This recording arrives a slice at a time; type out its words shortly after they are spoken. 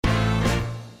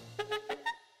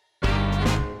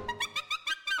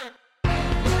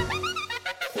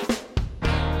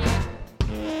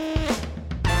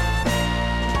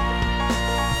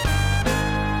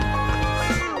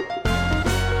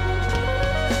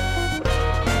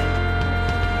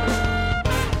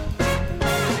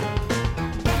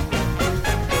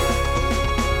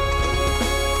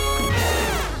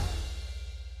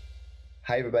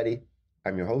everybody.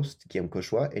 I'm your host, Guillaume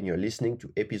Cauchois, and you're listening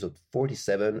to episode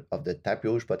 47 of the Tapis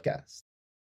Rouge podcast.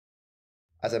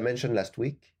 As I mentioned last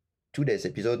week, today's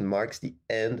episode marks the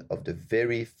end of the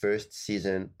very first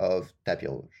season of Tapis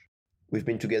Rouge. We've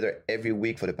been together every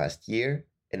week for the past year,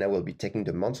 and I will be taking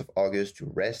the month of August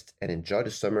to rest and enjoy the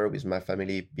summer with my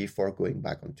family before going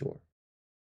back on tour.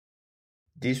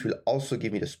 This will also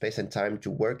give me the space and time to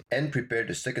work and prepare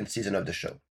the second season of the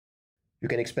show. You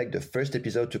can expect the first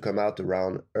episode to come out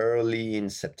around early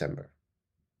in September.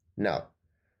 Now,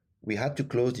 we had to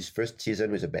close this first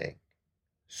season with a bang.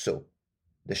 So,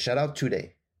 the shout out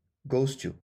today goes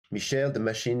to Michel the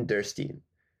Machine Derstein,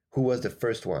 who was the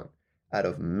first one out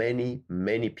of many,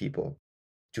 many people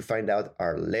to find out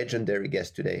our legendary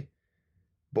guest today,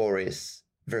 Boris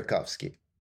Verkhovsky.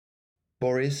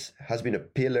 Boris has been a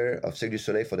pillar of Cirque du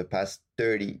Soleil for the past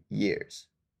 30 years.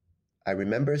 I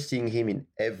remember seeing him in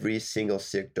every single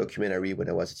Cirque documentary when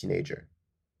I was a teenager.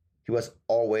 He was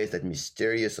always that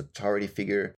mysterious authority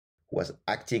figure who was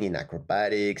acting in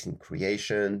acrobatics, in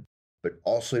creation, but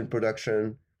also in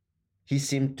production. He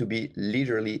seemed to be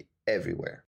literally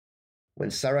everywhere.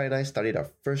 When Sarah and I started our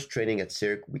first training at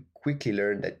Cirque, we quickly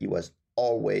learned that it was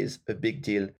always a big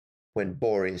deal when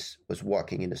Boris was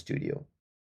walking in the studio.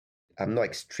 I'm now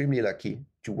extremely lucky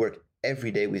to work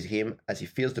every day with him as he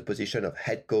fills the position of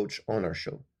head coach on our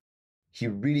show. He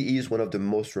really is one of the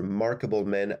most remarkable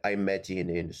men I met in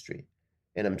the industry,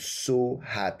 and I'm so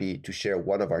happy to share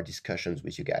one of our discussions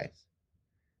with you guys.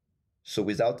 So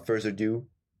without further ado,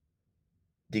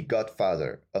 the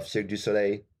Godfather of Cirque du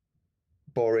Soleil,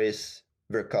 Boris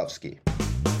Verkhovsky.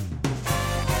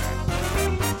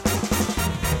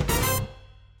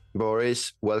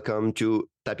 Boris, welcome to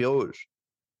Tapis Rouge.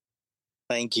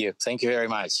 Thank you. Thank you very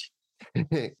much.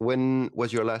 When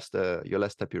was your last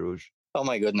Tapis Rouge? Oh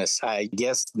my goodness! I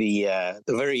guess the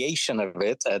variation of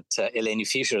it at Eleni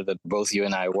Fischer that both you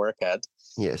and I work at.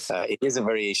 Yes, it is a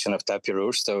variation of Tapis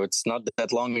Rouge, so it's not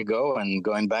that long ago, and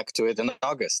going back to it in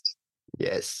August.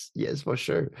 Yes, for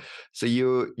sure. So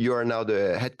you are now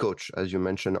the head coach, as you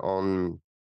mentioned, on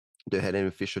the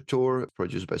Eleni Fischer tour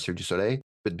produced by Cirque du Soleil.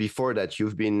 But before that,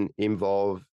 you've been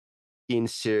involved in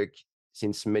Cirque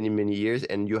since many, many years,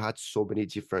 and you had so many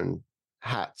different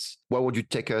hats. What would you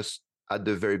take us at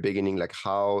the very beginning? Like,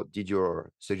 how did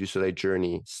your Cirque du Soleil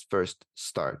journey first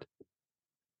start?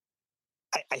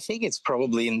 I think it's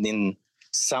probably in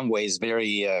some ways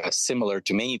very similar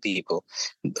to many people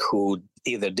who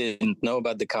either didn't know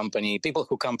about the company, people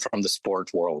who come from the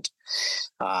sport world.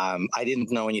 I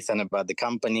didn't know anything about the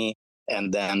company.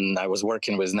 And then I was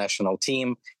working with national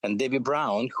team, and Debbie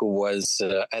Brown, who was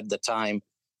at the time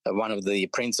one of the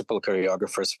principal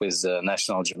choreographers with the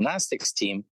national gymnastics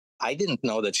team, I didn't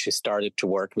know that she started to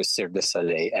work with Cirque du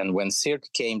Soleil. And when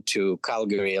Cirque came to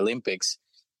Calgary Olympics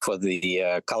for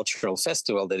the cultural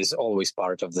festival that is always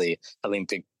part of the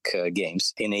Olympic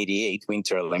Games in '88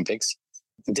 Winter Olympics,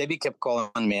 Debbie kept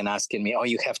calling me and asking me, "Oh,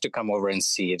 you have to come over and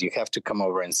see it. You have to come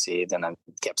over and see it." And I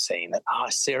kept saying that,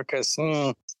 circus,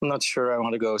 I'm not sure I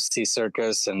want to go see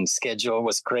circus. And schedule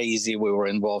was crazy. We were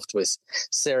involved with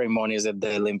ceremonies at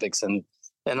the Olympics and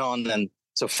on. And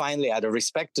so finally, out of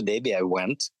respect to Debbie, I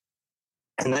went.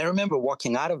 And I remember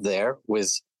walking out of there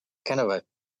with kind of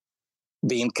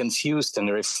being confused and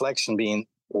a reflection being,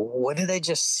 what did I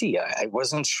just see? I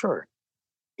wasn't sure.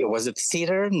 Was it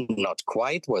theater? Not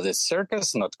quite. Was it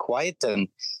circus? Not quite. And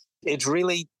it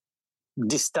really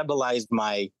destabilized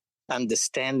my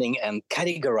understanding and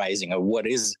categorizing of what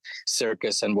is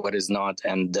circus and what is not.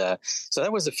 And so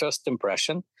that was the first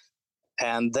impression.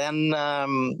 And then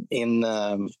in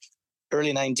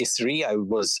early '93, I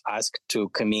was asked to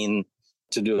come in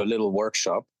to do a little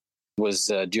workshop. It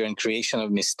was during creation of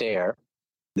Mystère.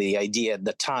 The idea at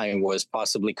the time was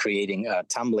possibly creating a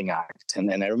tumbling act.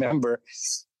 And I remember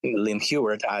Lynn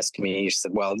Hewart asked me, she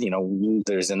said, well,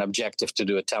 there's an objective to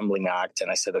do a tumbling act.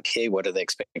 And I said, okay, what are the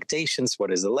expectations?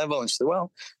 What is the level? And she said,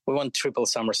 well, we want triple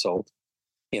somersault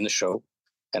in the show.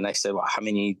 And I said, well, how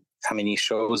many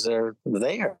shows are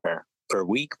there per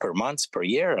week, per month, per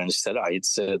year? And she said,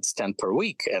 it's 10 per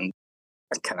week. And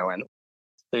I kind of went,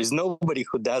 there's nobody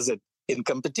who does it in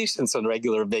competitions on a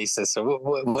regular basis. So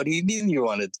what do you mean you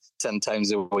want it 10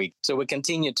 times a week? So we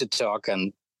continued to talk,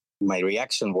 and my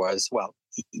reaction was, well,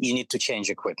 you need to change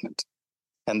equipment.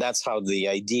 And that's how the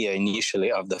idea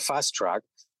initially of the fast track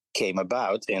came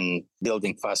about, in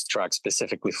building fast track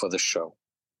specifically for the show.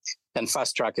 And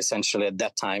fast track essentially at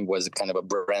that time was kind of a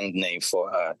brand name for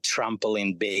a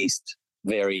trampoline-based,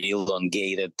 very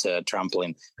elongated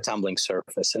tumbling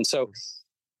surface. And so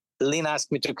Lynn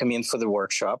asked me to come in for the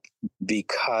workshop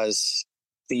because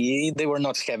they were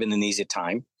not having an easy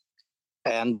time.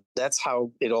 And that's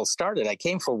how it all started. I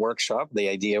came for a workshop. The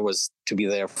idea was to be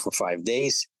there for 5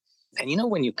 days. And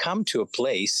when you come to a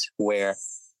place where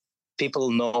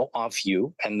people know of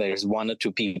you and there's one or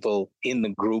two people in the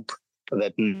group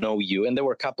that know you, and there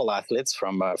were a couple athletes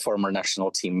from a former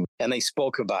national team, and they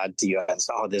spoke about you and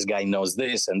said, oh, this guy knows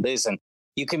this, and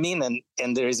you come in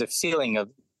and there is a feeling of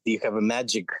you have a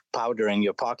magic powder in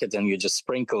your pocket and you just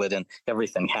sprinkle it and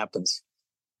everything happens.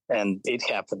 And it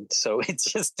happened. So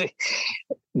it's just,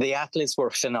 the athletes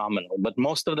were phenomenal, but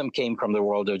most of them came from the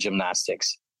world of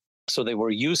gymnastics. So they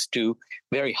were used to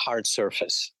very hard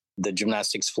surface, the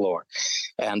gymnastics floor.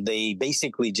 And they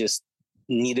basically just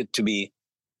needed to be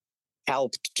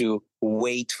helped to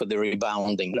wait for the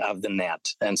rebounding of the net.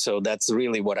 And so that's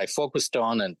really what I focused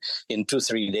on. And in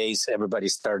 2-3 days, everybody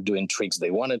started doing tricks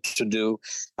they wanted to do.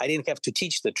 I didn't have to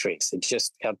teach the tricks. It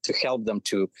just had to help them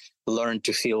to learn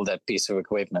to feel that piece of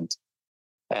equipment.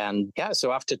 And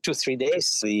so after 2-3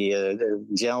 days, the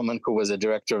gentleman who was the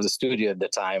director of the studio at the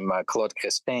time, Claude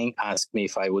Crespin, asked me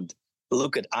if I would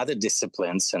look at other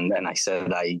disciplines. And I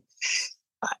said,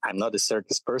 I'm not a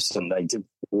circus person.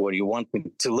 What do you want me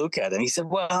to look at? And he said,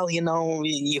 well,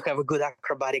 you have a good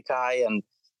acrobatic eye, and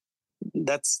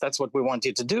that's what we want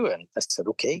you to do. And I said,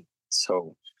 okay.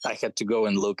 So I had to go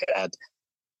and look at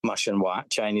Machinwa,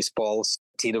 Chinese poles,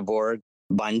 teeterboard,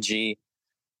 bungee,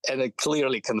 and it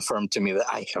clearly confirmed to me that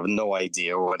I have no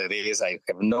idea what it is. I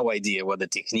have no idea what the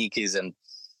technique is. And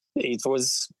it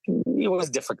was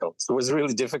difficult. It was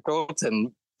really difficult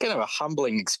and kind of a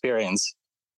humbling experience.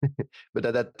 But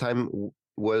at that time,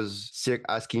 was Cirque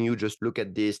asking you, just look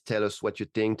at this, tell us what you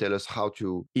think, tell us how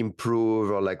to improve,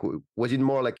 or was it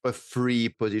more like a free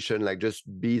position, like just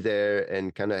be there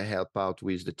and kind of help out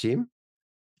with the team?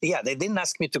 Yeah, they didn't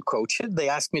ask me to coach it. They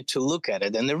asked me to look at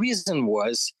it. And the reason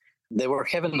was they were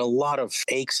having a lot of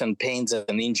aches and pains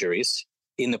and injuries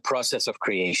in the process of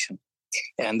creation.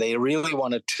 And they really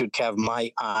wanted to have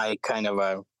my eye kind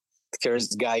of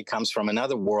this guy comes from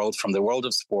another world, from the world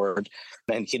of sport,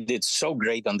 and he did so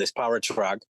great on this power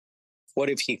truck. What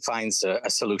if he finds a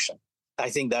solution? I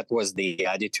think that was the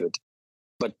attitude.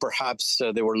 But perhaps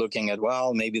they were looking at,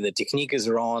 well, maybe the technique is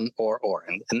wrong,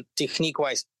 and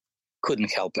technique-wise,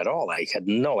 couldn't help at all. I had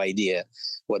no idea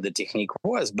what the technique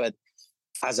was. But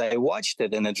as I watched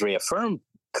it, and it reaffirmed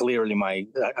clearly my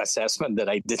assessment that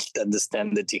I didn't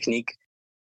understand the technique,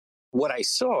 what I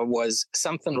saw was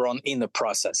something wrong in the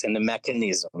process, in the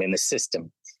mechanism, in the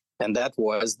system. And that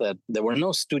was that there were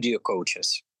no studio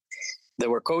coaches. There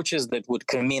were coaches that would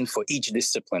come in for each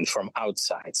discipline from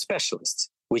outside, specialists,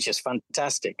 which is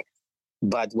fantastic.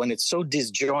 But when it's so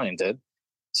disjointed,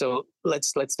 so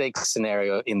let's take a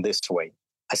scenario in this way.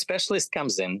 A specialist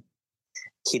comes in,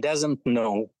 he doesn't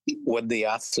know what the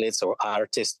athletes or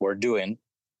artists were doing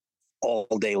all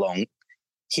day long.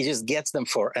 He just gets them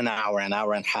for an hour and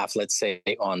a half, let's say,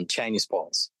 on Chinese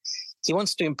poles. He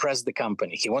wants to impress the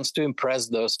company. He wants to impress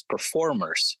those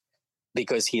performers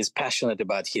because he is passionate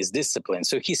about his discipline.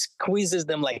 So he squeezes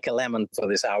them like a lemon for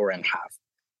this hour and a half.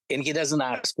 And he doesn't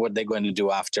ask what they're going to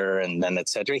do after and then,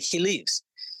 etc. He leaves.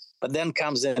 But then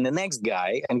comes in the next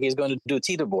guy and he's going to do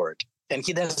teeterboard. And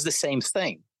he does the same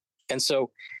thing. And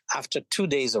so after 2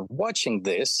 days of watching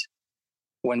this,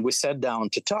 when we sat down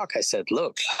to talk, I said,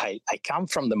 look, I come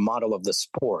from the model of the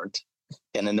sport.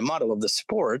 And in the model of the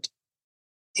sport,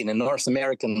 in a North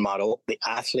American model, the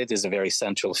athlete is a very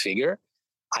central figure.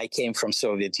 I came from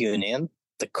Soviet Union.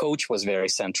 The coach was a very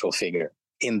central figure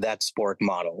in that sport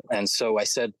model. And so I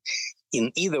said,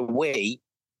 in either way,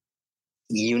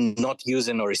 you're not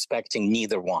using or respecting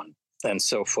neither one. And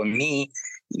so for me,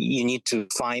 you need to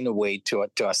find a way to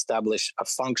establish a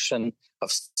function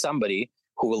of somebody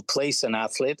who will place an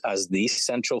athlete as the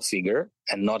central figure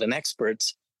and not an expert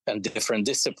in different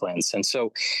disciplines. And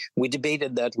so we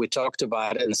debated that, we talked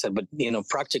about it and said, but,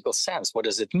 practical sense, what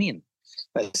does it mean?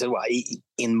 I said, well,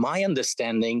 in my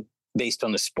understanding, based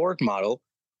on the sport model,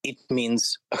 it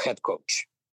means a head coach.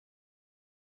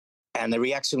 And the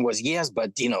reaction was, yes,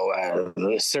 but,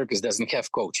 the circus doesn't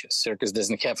have coaches. Circus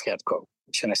doesn't have head coach.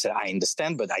 And I said, I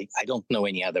understand, but I don't know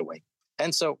any other way.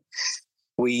 And so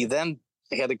we then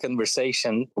had a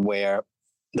conversation where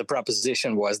the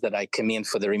proposition was that I come in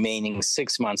for the remaining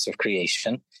 6 months of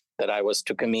creation, that I was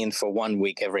to come in for 1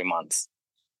 week every month.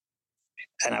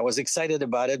 And I was excited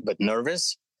about it, but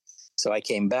nervous. So I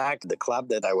came back to the club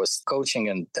that I was coaching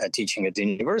and teaching at the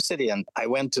university. And I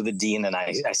went to the dean and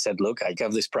I said, look, I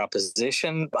have this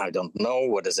proposition. I don't know.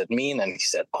 What does it mean? And he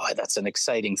said, oh, that's an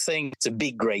exciting thing. It's a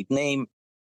big, great name.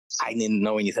 I didn't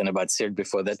know anything about Cirque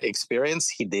before that experience.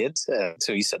 He did.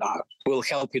 So he said, we'll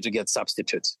help you to get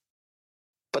substitutes.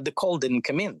 But the call didn't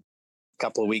come in.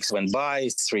 couple of weeks went by,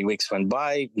 3 weeks went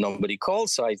by, nobody called.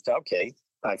 So I thought, okay,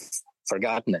 I've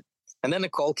forgotten it. And then a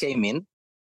call came in.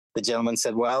 The gentleman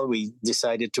said, well, we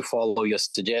decided to follow your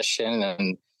suggestion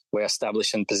and we're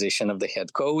establishing position of the head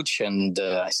coach. And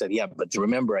I said, yeah, but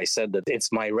remember, I said that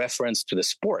it's my reference to the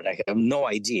sport. I have no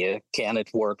idea. Can it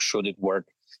work? Should it work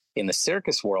in the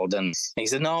circus world? And he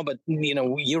said, no, but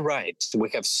you're right. We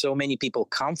have so many people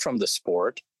come from the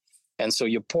sport. And so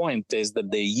your point is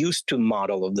that the used to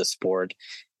model of the sport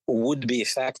would be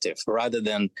effective rather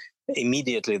than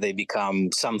immediately they become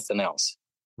something else.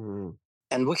 Mm.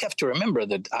 And we have to remember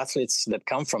that athletes that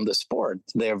come from the sport,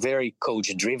 they're very coach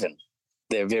driven.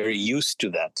 They're very used to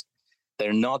that.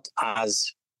 They're not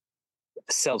as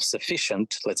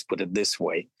self-sufficient, let's put it this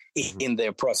way, in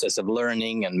their process of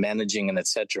learning and managing and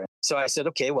etc. So I said,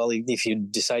 okay, well, if you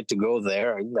decide to go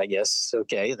there, I guess,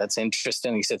 okay, that's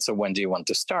interesting. He said, so when do you want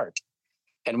to start?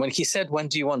 And when he said, when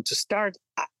do you want to start?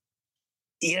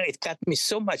 It caught me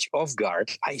so much off guard.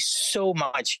 I so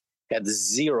much had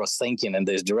zero thinking in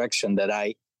this direction that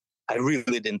I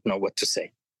really didn't know what to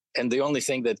say. And the only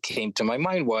thing that came to my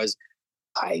mind was,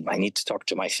 I need to talk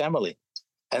to my family.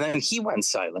 And then he went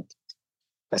silent.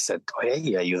 I said,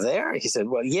 hey, are you there? He said,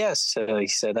 well, yes. He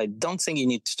said, I don't think you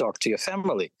need to talk to your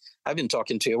family. I've been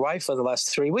talking to your wife for the last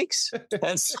 3 weeks.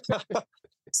 And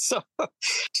so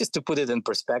just to put it in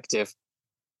perspective,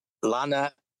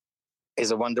 Lana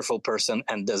is a wonderful person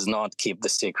and does not keep the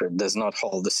secret, does not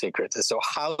hold the secret. So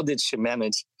how did she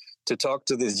manage to talk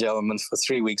to this gentleman for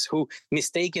 3 weeks who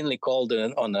mistakenly called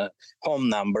on a home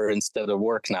number instead of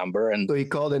work number? And so he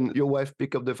called and your wife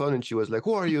picked up the phone and she was like,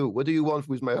 who are you? What do you want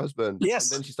with my husband?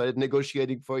 Yes. And then she started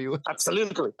negotiating for you.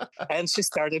 Absolutely. And she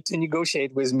started to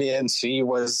negotiate with me, and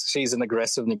she's an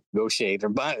aggressive negotiator,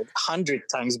 but 100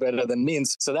 times better than me. And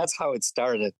so that's how it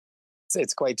started.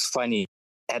 It's quite funny.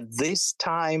 At this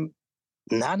time,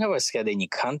 none of us had any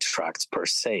contracts per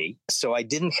se. So I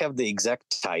didn't have the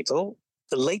exact title.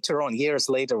 Later on, years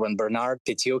later, when Bernard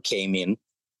Petiot came in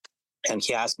and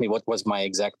he asked me what was my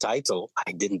exact title,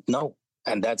 I didn't know.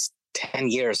 And that's 10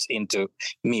 years into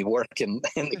me working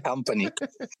in the company.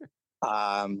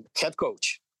 Head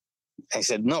coach. I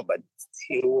said, no, but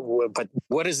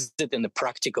what is it in the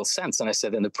practical sense? And I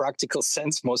said, in the practical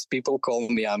sense, most people call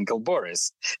me Uncle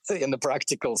Boris, in the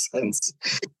practical sense.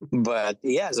 But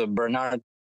yeah, so Bernard,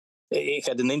 he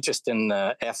had an interesting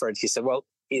effort. He said, well,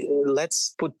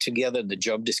 let's put together the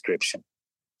job description,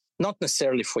 not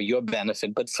necessarily for your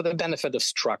benefit, but for the benefit of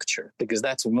structure, because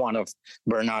that's one of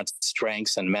Bernard's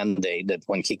strengths and mandate that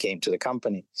when he came to the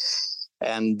company.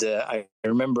 And I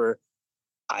remember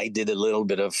I did a little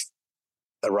bit of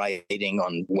writing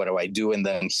on what do I do. And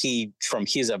then he, from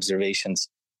his observations,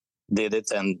 did it.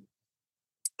 And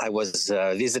I was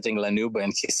visiting Lanuba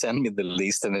and he sent me the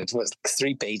list and it was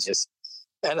 3 pages.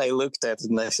 And I looked at it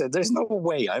and I said, there's no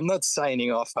way, I'm not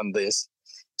signing off on this.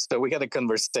 So we had a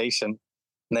conversation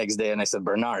next day and I said,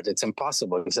 Bernard, it's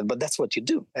impossible. He said, but that's what you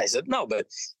do. I said, no, but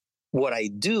what I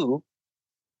do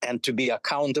and to be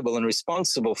accountable and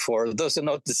responsible for, those are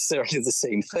not necessarily the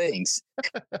same things.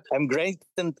 I'm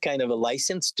granted kind of a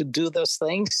license to do those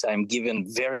things. I'm given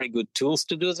very good tools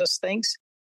to do those things.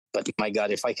 But my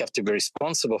God, if I have to be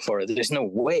responsible for it, there's no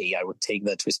way I would take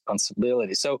that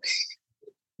responsibility. So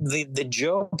the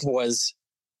job was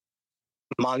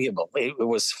malleable. It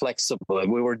was flexible.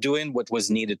 We were doing what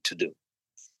was needed to do,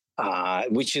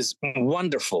 which is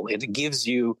wonderful. It gives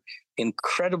you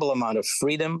incredible amount of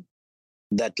freedom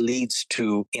that leads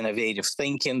to innovative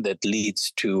thinking, that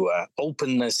leads to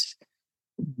openness,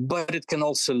 but it can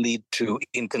also lead to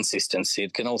inconsistency.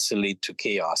 It can also lead to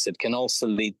chaos. It can also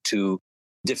lead to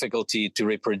difficulty to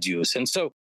reproduce. And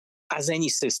so as any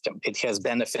system, it has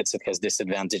benefits, it has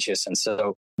disadvantages. And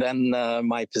so then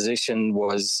my position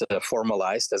was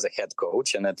formalized as a head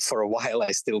coach. And for a while,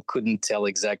 I still couldn't tell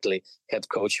exactly head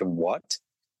coach of what.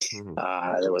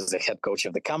 Mm-hmm. There was the head coach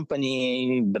of the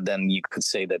company, but then you could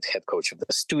say that head coach of the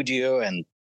studio. And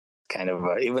kind of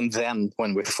even then,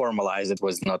 when we formalized, it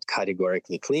was not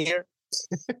categorically clear.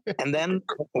 And then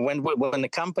when the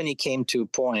company came to a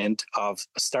point of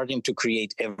starting to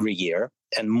create every year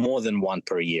and more than one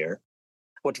per year,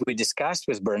 what we discussed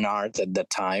with Bernard at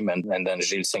that time, and then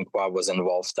Gilles Saint-Croix was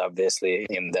involved, obviously,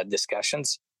 in that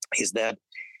discussions, is that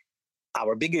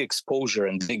our bigger exposure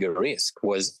and bigger risk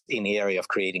was in the area of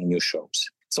creating new shows.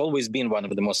 It's always been one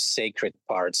of the most sacred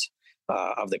parts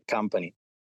of the company.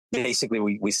 Basically,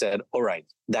 we said, all right,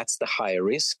 that's the higher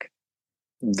risk.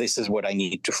 This is what I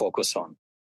need to focus on.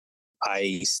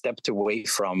 I stepped away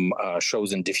from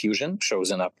shows and diffusion,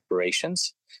 shows and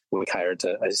operations. We hired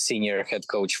a senior head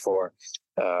coach for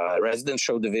resident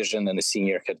show division and a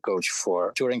senior head coach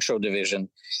for touring show division.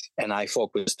 And I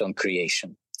focused on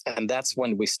creation. And that's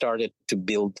when we started to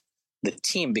build the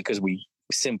team, because we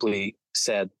simply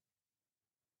said,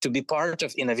 to be part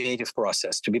of innovative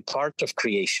process, to be part of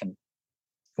creation,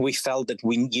 we felt that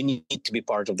you need to be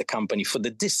part of the company for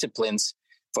the disciplines,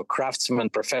 for craftsmen,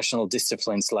 professional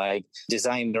disciplines like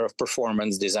designer of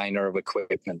performance, designer of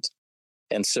equipment.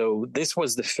 And so this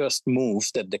was the first move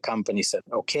that the company said,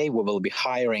 okay, we will be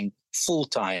hiring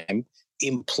full-time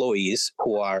employees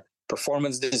who are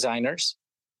performance designers,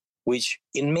 which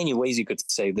in many ways you could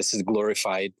say this is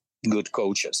glorified good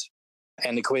coaches,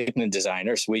 and equipment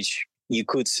designers, which you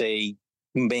could say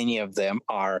many of them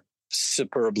are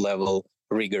superb level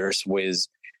riggers with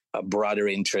a broader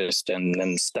interest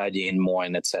and studying more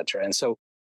and etc. And so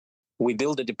we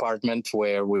built a department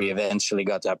where we eventually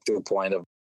got up to a point of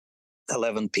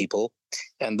 11 people.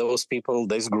 And those people,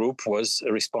 this group was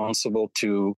responsible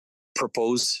to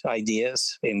propose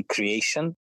ideas in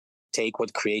creation, take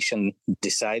what creation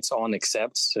decides on,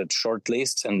 accepts,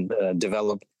 shortlists, and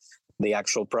develop the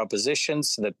actual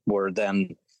propositions that were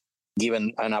then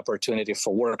given an opportunity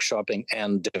for workshopping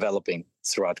and developing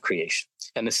throughout creation.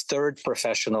 And this third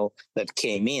professional that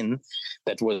came in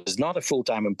that was not a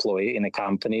full-time employee in a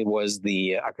company was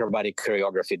the acrobatic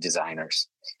choreography designers.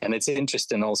 And it's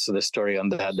interesting also the story on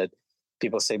that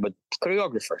people say, but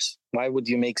choreographers, why would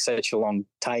you make such a long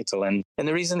title? And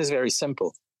the reason is very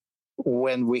simple.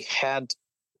 When we had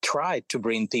tried to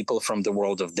bring people from the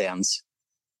world of dance,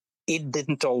 it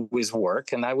didn't always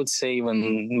work. And I would say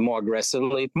even more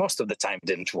aggressively, most of the time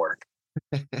didn't work.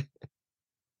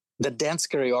 The dance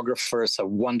choreographers are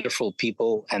wonderful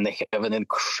people and they have an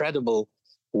incredible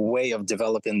way of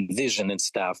developing vision and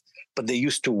stuff, but they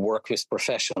used to work with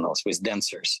professionals, with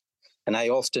dancers. And I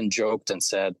often joked and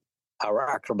said, our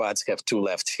acrobats have 2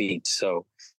 left feet. So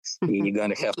you're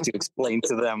going to have to explain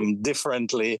to them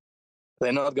differently.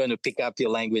 They're not going to pick up your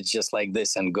language just like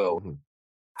this and go. Mm-hmm.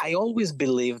 I always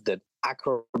believe that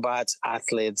acrobats,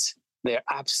 athletes, they're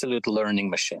absolute learning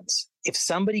machines. If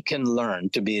somebody can learn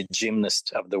to be a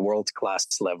gymnast of the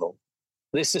world-class level,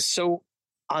 this is so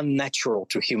unnatural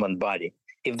to human body.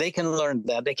 If they can learn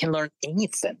that, they can learn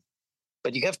anything.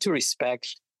 But you have to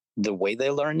respect the way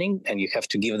they're learning and you have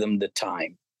to give them the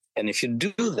time. And if you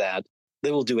do that,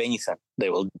 they will do anything. They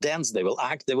will dance, they will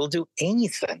act, they will do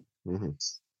anything. Mm-hmm.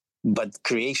 But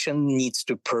creation needs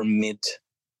to permit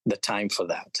the time for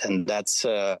that. And that's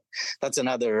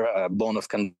another bone of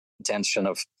contention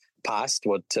of past,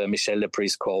 what Michel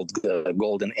Leprise called the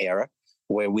golden era,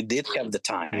 where we did have the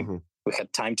time. Mm-hmm. We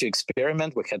had time to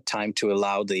experiment. We had time to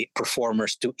allow the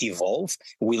performers to evolve.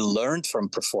 We learned from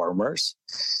performers.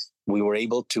 We were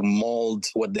able to mold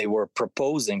what they were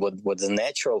proposing, what was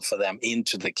natural for them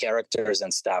into the characters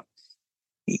and stuff.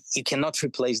 You cannot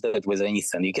replace that with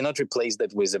anything. You cannot replace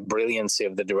that with the brilliancy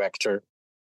of the director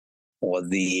or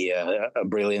the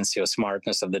brilliancy or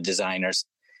smartness of the designers.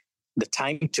 The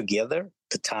time together,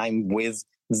 the time with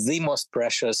the most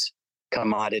precious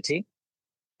commodity,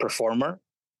 performer,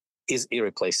 is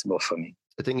irreplaceable for me.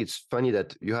 I think it's funny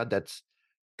that you had that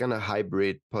kind of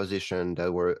hybrid position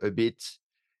that were a bit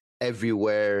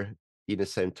everywhere in the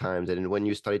same time. And when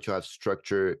you started to have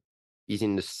structure, is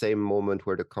in the same moment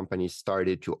where the company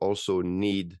started to also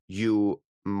need you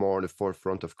more on the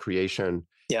forefront of creation.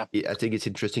 Yeah, I think it's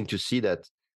interesting to see that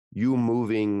you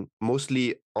moving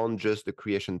mostly on just the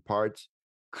creation part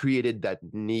created that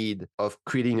need of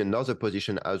creating another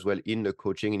position as well in the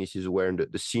coaching. And this is where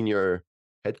the senior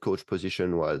head coach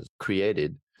position was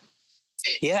created.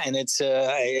 Yeah, and it's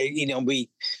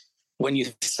when you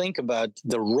think about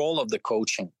the role of the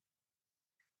coaching,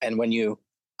 and when you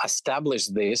establish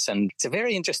this, and it's a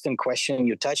very interesting question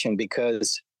you're touching,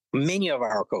 because many of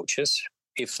our coaches,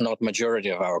 if not majority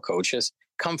of our coaches,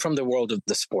 come from the world of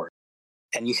the sport.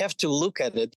 And you have to look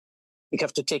at it, you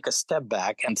have to take a step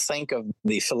back and think of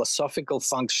the philosophical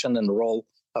function and role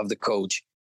of the coach.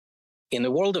 In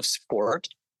the world of sport,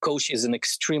 coach is an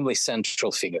extremely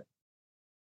central figure,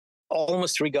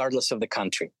 almost regardless of the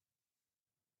country.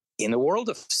 In the world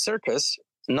of circus,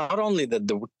 not only that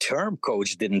the term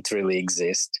coach didn't really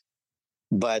exist,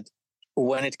 but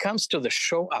when it comes to the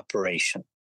show operation,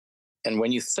 and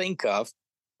when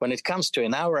it comes to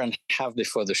an hour and a half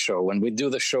before the show, when we do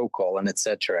the show call and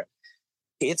etc.,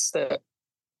 it's the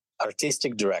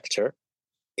artistic director,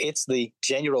 it's the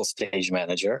general stage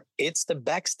manager, it's the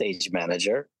backstage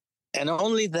manager, and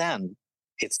only then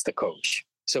it's the coach.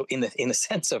 So in a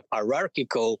sense of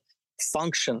hierarchical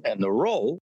function and the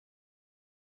role,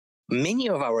 many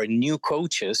of our new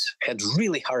coaches had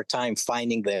really hard time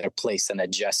finding their place and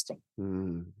adjusting.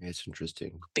 It's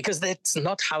interesting. Because that's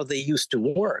not how they used to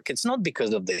work. It's not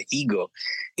because of the ego.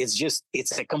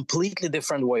 It's a completely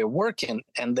different way of working.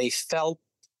 And they felt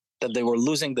that they were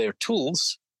losing their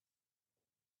tools.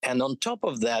 And on top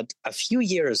of that, a few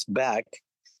years back,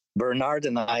 Bernard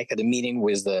and I had a meeting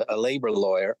with a labor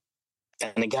lawyer,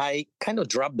 and the guy kind of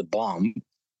dropped the bomb.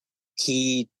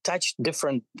 He touched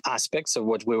different aspects of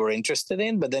what we were interested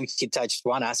in, but then he touched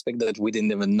one aspect that we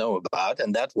didn't even know about,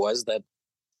 and that was that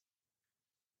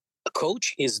a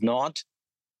coach is not,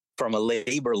 from a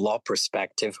labor law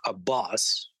perspective, a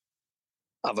boss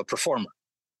of a performer,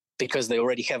 because they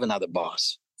already have another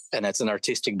boss, and that's an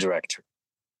artistic director.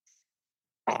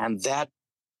 And that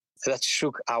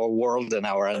shook our world and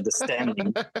our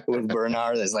understanding with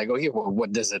Bernard. It's like, okay, well,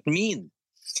 what does it mean?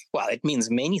 Well, it means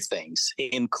many things,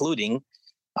 including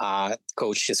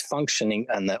coaches functioning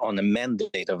on the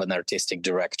mandate of an artistic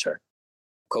director.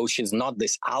 Coach is not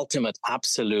this ultimate,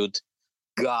 absolute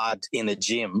God in a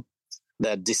gym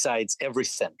that decides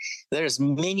everything. There's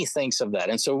many things of that.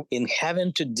 And so in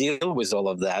having to deal with all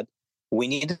of that, we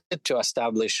needed to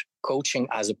establish coaching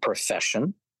as a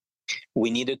profession. We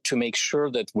needed to make sure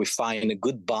that we find a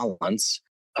good balance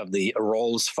of the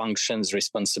roles, functions,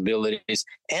 responsibilities,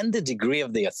 and the degree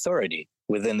of the authority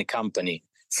within the company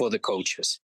for the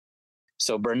coaches.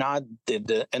 So Bernard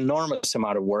did an enormous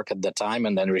amount of work at the time,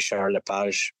 and then Richard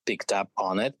Lepage picked up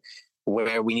on it,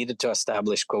 where we needed to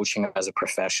establish coaching as a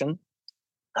profession.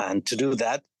 And to do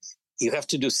that, you have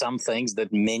to do some things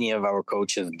that many of our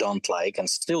coaches don't like and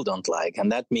still don't like.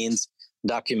 And that means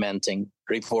documenting,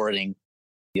 reporting.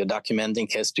 Your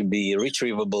documenting has to be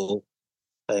retrievable.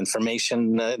 The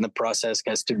information in the process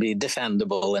has to be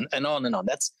defendable, and on and on.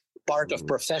 That's part of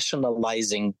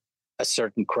professionalizing a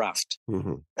certain craft.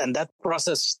 And that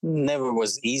process never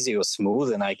was easy or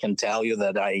smooth. And I can tell you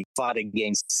that I fought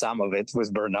against some of it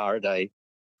with Bernard.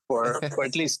 For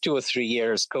at least 2 or 3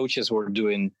 years, coaches were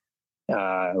doing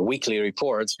weekly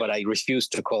reports, but I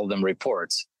refused to call them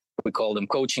reports. We called them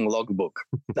coaching logbook.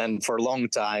 And for a long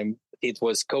time, it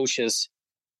was coaches'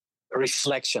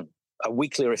 reflection, a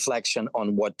weekly reflection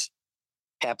on what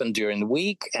happened during the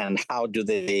week and how do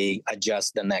they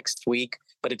adjust the next week.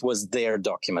 But it was their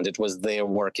document. It was their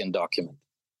working document.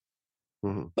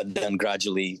 But then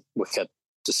gradually we had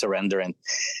to surrender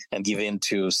and give in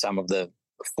to some of the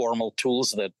formal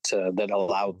tools that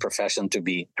allowed profession to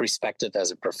be respected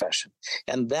as a profession.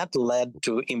 And that led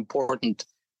to important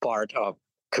part of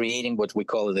creating what we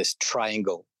call this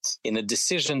triangle in a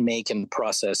decision-making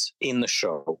process in the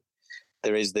show.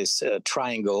 There is this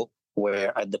triangle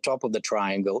where at the top of the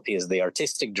triangle is the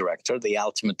artistic director, the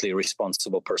ultimately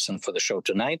responsible person for the show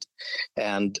tonight.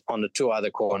 And on the 2 other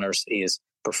corners is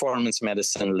performance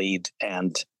medicine lead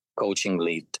and coaching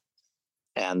lead.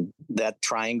 And that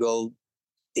triangle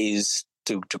is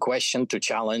to question, to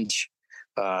challenge,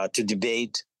 to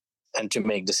debate, and to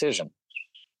make decision.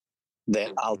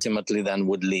 That ultimately then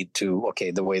would lead to,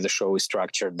 okay, the way the show is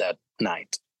structured that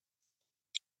night.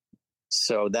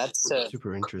 So that's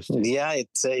super interesting. Yeah,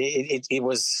 it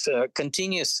was a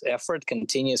continuous effort,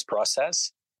 continuous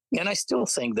process. And I still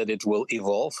think that it will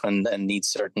evolve and need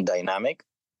certain dynamic.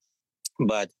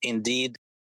 But indeed,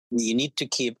 you need to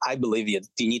keep, I believe you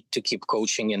need to keep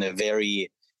coaching in a very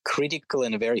critical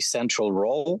and a very central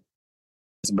role.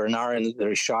 It's Bernard and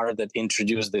Richard that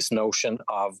introduced this notion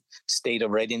of state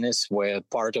of readiness, where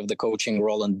part of the coaching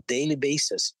role on a daily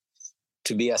basis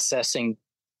to be assessing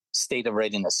state of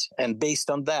readiness. And based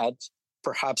on that,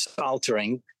 perhaps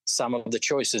altering some of the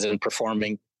choices in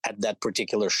performing at that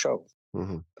particular show.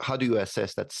 How do you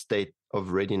assess that state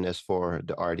of readiness for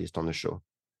the artist on the show?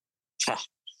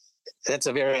 That's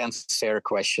a very unfair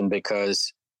question,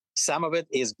 because some of it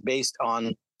is based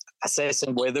on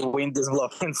assessing where the wind is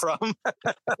blowing from.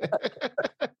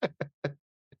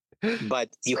 But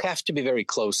you have to be very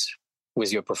close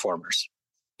with your performers.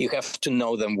 You have to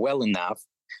know them well enough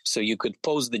so you could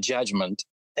pose the judgment.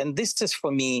 And this is,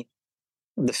 for me,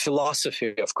 the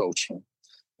philosophy of coaching.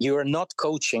 You are not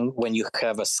coaching when you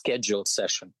have a scheduled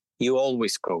session. You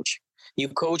always coach. You're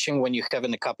coaching when you're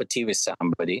having a cup of tea with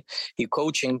somebody. You're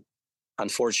coaching,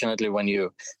 unfortunately, when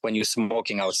you're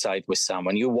smoking outside with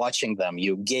someone. You're watching them.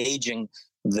 You're gauging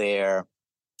their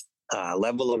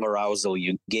level of arousal.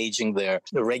 You're gauging their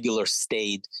regular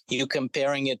state. You're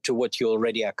comparing it to what you're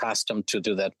already accustomed to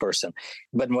that person.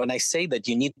 But when I say that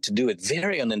you need to do it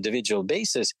very on an individual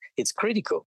basis, it's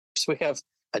critical. So we have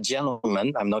a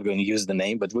gentleman, I'm not going to use the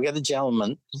name, but we have a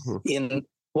gentleman in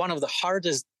one of the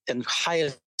hardest and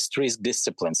highest risk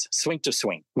disciplines, swing to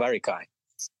swing, Varikai.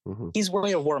 His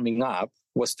way of warming up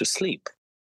was to sleep.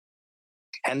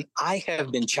 And I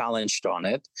have been challenged on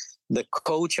it. The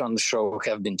coach on the show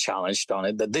have been challenged on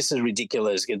it, that this is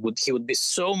ridiculous. He would be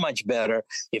so much better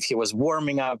if he was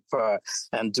warming up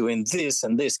and doing this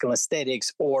and this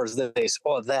calisthenics or this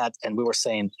or that. And we were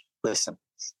saying, listen,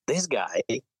 this guy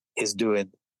is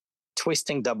doing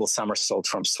twisting double somersault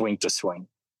from swing to swing.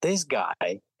 This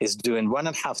guy is doing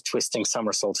 1.5 twisting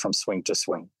somersault from swing to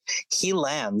swing. He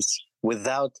lands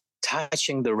without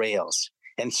touching the rails,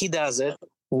 and he does it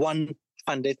 100%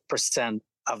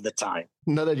 of the time.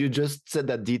 Now that you just said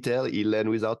that detail, he landed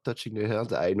without touching the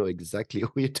hands, I know exactly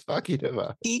who you're talking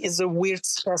about. He is a weird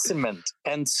specimen.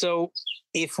 And so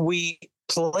if we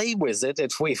play with it,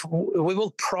 we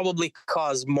will probably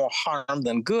cause more harm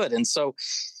than good. And so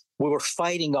we were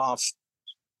fighting off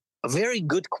very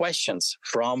good questions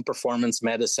from performance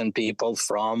medicine people,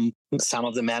 from some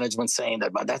of the management saying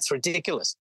that, but that's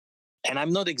ridiculous. And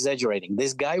I'm not exaggerating.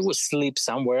 This guy would sleep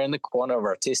somewhere in the corner of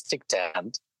artistic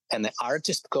tent, and the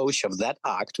artist coach of that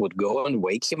act would go and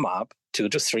wake him up 2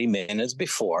 to 3 minutes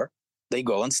before they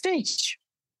go on stage.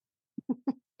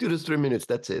 2 to 3 minutes,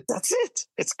 that's it. That's it.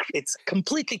 It's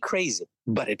completely crazy,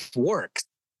 but it worked.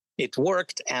 It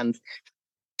worked, and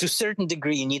to a certain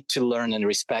degree, you need to learn and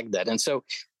respect that. And so,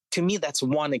 to me, that's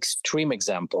one extreme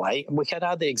example. We had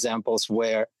other examples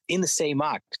where, in the same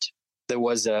act, there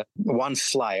was one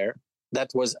flyer that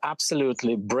was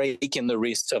absolutely breaking the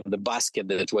wrist of the basket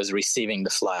that was receiving the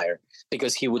flyer,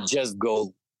 because he would just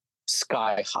go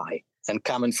sky high, and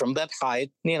coming from that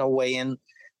height, weighing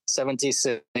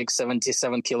 76,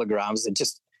 77 kilograms, it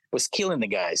just was killing the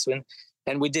guys.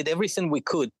 And we did everything we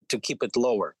could to keep it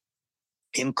lower,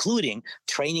 including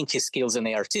training his skills in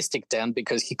the artistic tent,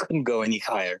 because he couldn't go any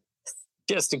higher,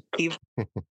 just to keep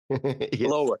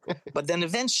lower. But then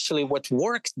eventually what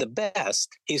worked the best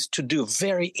is to do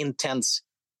very intense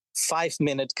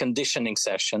 5-minute conditioning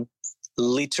session,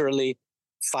 literally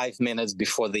 5 minutes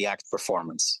before the act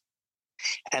performance.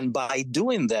 And by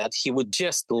doing that, he would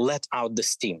just let out the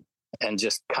steam and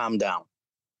just calm down.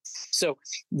 So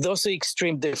those are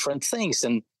extreme different things.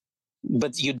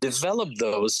 But you develop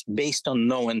those based on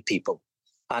knowing people,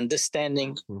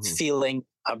 understanding, feeling,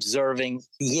 observing.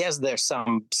 Yes, there's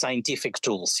some scientific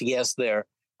tools. Yes, there are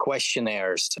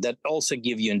questionnaires that also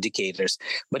give you indicators.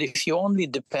 But if you only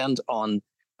depend on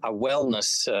a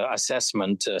wellness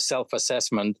assessment,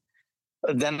 self-assessment,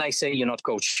 then I say you're not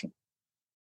coaching.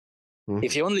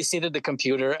 If you only sit at the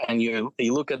computer and you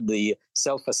look at the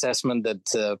self-assessment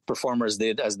that performers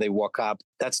did as they walk up,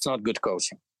 that's not good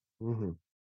coaching.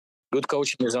 Good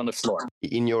coaching is on the floor.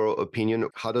 In your opinion,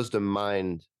 how does the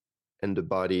mind and the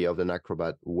body of an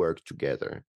acrobat work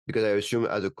together? Because I assume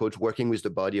as a coach, working with the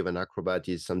body of an acrobat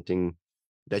is something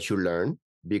that you learn,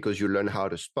 because you learn how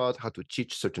to spot, how to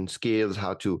teach certain skills,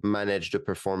 how to manage the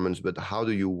performance. But how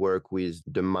do you work with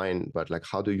the mind? But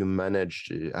how do you manage,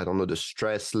 the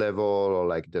stress level or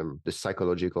the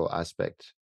psychological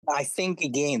aspect? I think,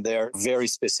 again, there are very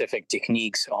specific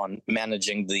techniques on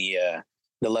managing the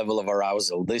level of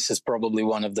arousal. This is probably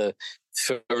one of the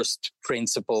first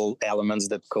principal elements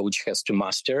that coach has to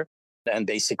master. And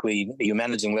basically, you're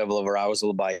managing level of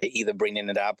arousal by either bringing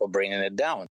it up or bringing it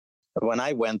down. When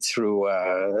I went through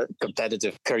a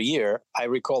competitive career, I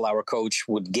recall our coach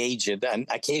would gauge it, and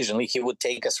occasionally he would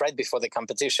take us right before the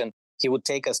competition. He would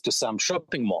take us to some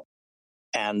shopping mall.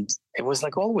 And it was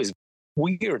always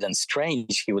weird and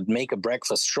strange. He would make a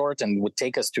breakfast short and would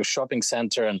take us to a shopping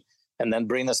center and then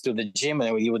bring us to the gym,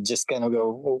 and he would just kind of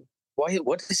go, well,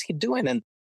 what is he doing?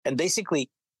 And basically,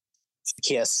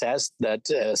 he assessed that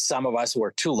some of us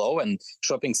were too low, and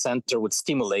shopping center would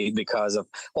stimulate because of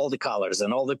all the colors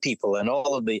and all the people and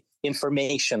all of the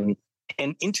information.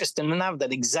 And interesting enough,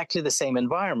 that exactly the same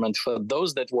environment for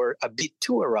those that were a bit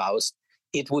too aroused,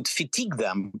 it would fatigue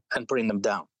them and bring them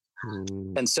down.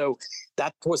 And so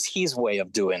that was his way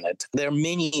of doing it. There are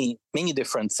many, many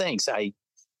different things.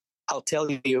 I'll tell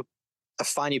you a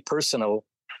funny personal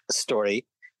story.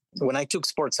 When I took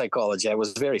sports psychology, I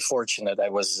was very fortunate. I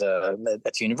was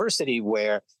at university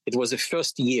where it was the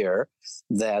first year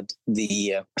that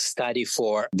the study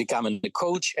for becoming a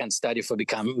coach and study for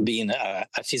being a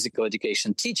physical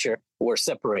education teacher were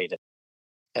separated.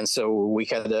 And so we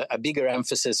had a bigger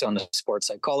emphasis on sports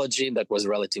psychology that was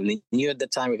relatively new at the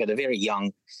time. We had a very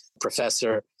young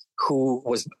professor who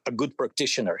was a good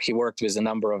practitioner. He worked with a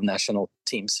number of national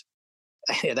teams.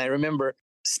 And I remember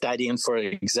studying for an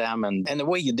exam, and the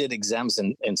way you did exams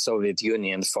in Soviet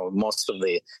Union for most of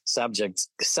the subjects,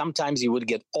 sometimes you would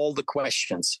get all the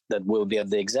questions that will be at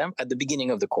the exam at the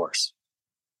beginning of the course.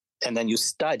 And then you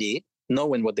study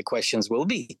knowing what the questions will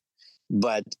be.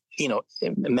 But,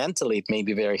 mentally it may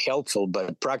be very helpful,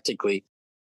 but practically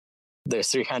there's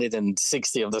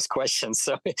 360 of those questions.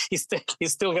 So you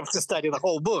still have to study the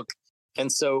whole book.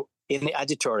 And so in the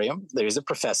auditorium, there is a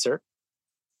professor.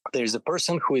 There's a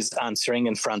person who is answering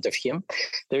in front of him.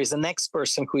 There is the next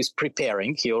person who is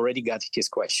preparing. He already got his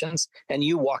questions. And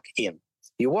you walk in.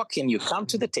 You come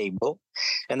to the table,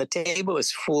 and the table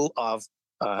is full of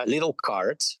little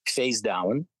cards face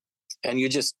down. And you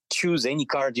just choose any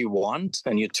card you want,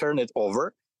 and you turn it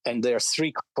over. And there are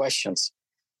 3 questions.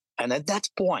 And at that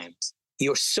point,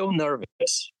 you're so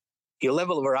nervous. Your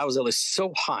level of arousal is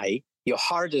so high. Your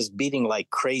heart is beating like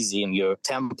crazy in your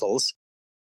temples.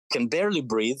 You can barely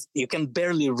breathe. You can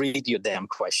barely read your damn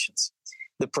questions.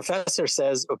 The professor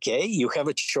says, okay, you have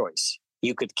a choice.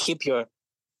 You could keep your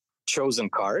chosen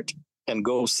card and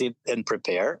go sit and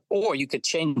prepare, or you could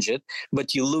change it,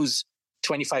 but you lose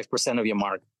 25% of your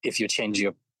mark if you change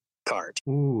your card.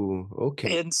 Ooh,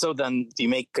 okay. And so then you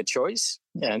make a choice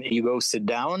and you go sit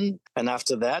down. And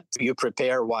after that, you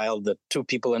prepare while the 2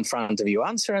 people in front of you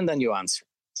answer, and then you answer.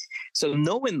 So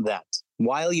knowing that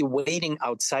while you're waiting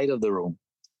outside of the room,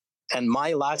 and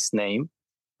my last name,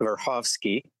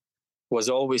 Verkhovsky, was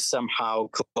always somehow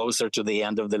closer to the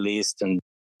end of the list. And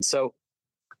so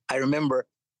I remember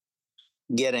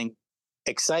getting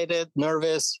excited,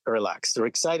 nervous, relaxed, or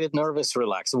excited, nervous,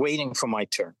 relaxed, waiting for my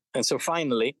turn. And so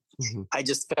finally, I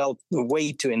just felt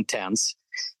way too intense.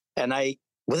 And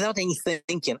without any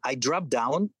thinking, I dropped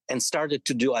down and started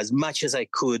to do as much as I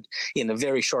could in a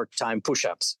very short time,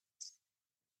 push-ups.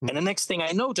 And the next thing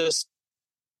I noticed,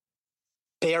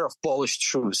 pair of polished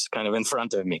shoes kind of in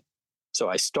front of me. So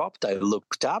I stopped, I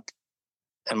looked up,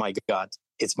 and my God,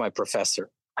 it's my professor.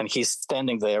 And he's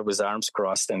standing there with arms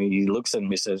crossed, and he looks at me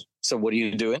and says, so what are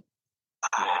you doing?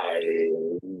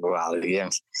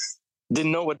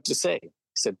 Didn't know what to say. He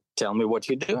said, tell me what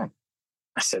you're doing.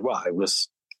 I said, well, I was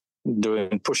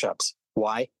doing push-ups.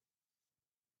 Why?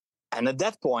 And at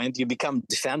that point, you become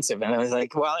defensive. And I was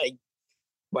like, well,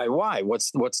 why?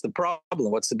 What's the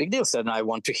problem? What's the big deal? He said, I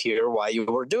want to hear why you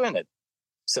were doing it.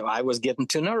 So I was getting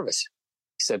too nervous.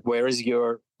 He said, where is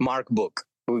your mark book?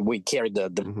 We carried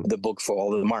the book for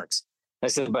all the marks. I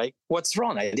said, but what's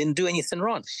wrong? I didn't do anything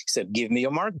wrong. He said, give me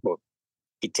your mark book.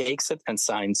 He takes it and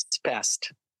signs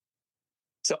passed.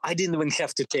 So I didn't even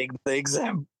have to take the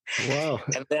exam. Wow.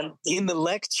 And then in the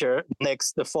lecture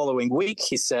the following week,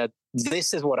 he said,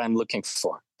 this is what I'm looking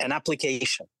for, an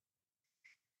application.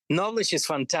 Knowledge is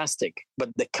fantastic, but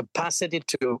the capacity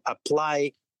to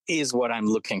apply is what I'm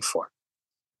looking for.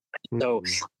 So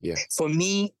for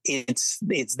me, it's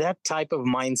that type of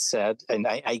mindset. And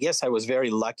I guess I was very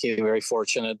lucky, very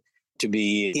fortunate to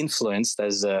be influenced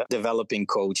as a developing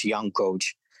coach, young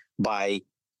coach, by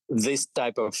this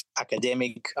type of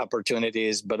academic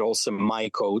opportunities, but also my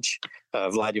coach,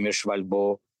 Vladimir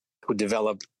Shvalbo, who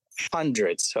developed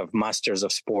hundreds of masters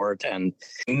of sport and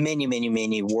many, many,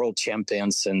 many world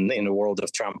champions in the world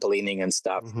of trampolining and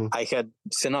stuff. I had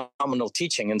phenomenal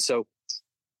teaching. And so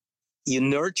you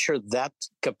nurture that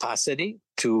capacity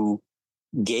to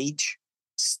gauge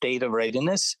state of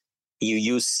readiness. You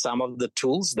use some of the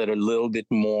tools that are a little bit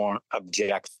more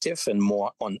objective and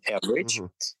more on average.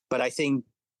 But I think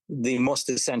the most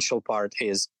essential part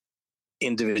is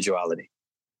individuality.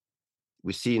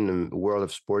 We see in the world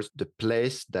of sports, the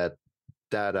place that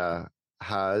data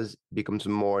has becomes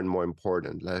more and more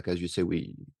important. Like, as you say,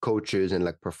 coaches and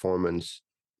like performance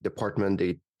department,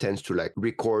 they tends to like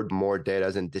record more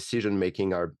data, and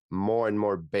decision-making are more and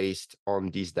more based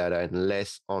on these data and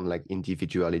less on like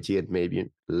individuality and maybe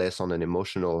less on an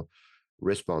emotional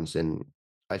response. And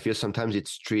I feel sometimes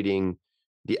it's treating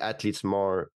the athletes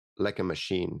more like a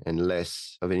machine and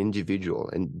less of an individual.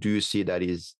 And do you see that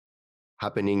is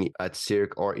happening at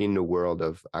Cirque or in the world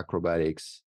of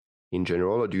acrobatics in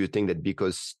general? Or do you think that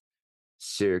because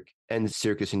Cirque and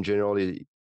circus in general, in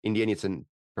the end, it's an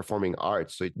performing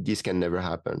arts, so this can never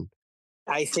happen?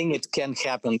 I think it can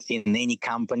happen in any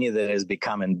company that has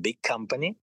become a big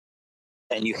company,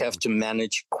 and you have to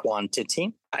manage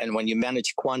quantity. And when you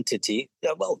manage quantity,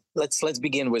 well, let's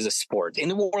begin with a sport. In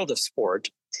the world of sport,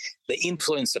 the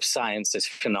influence of science is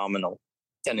phenomenal,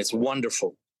 and it's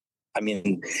wonderful. I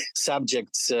mean,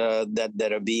 subjects that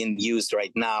are being used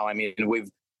right now, I mean, we've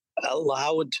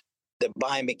allowed the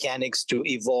biomechanics to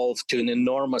evolve to an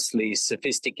enormously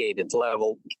sophisticated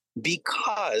level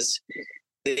because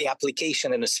the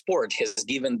application in a sport has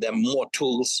given them more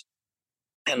tools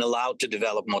and allowed to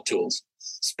develop more tools.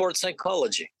 Sport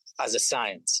psychology as a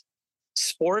science.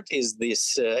 Sport is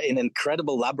an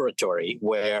incredible laboratory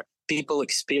where people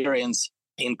experience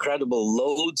incredible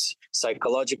loads,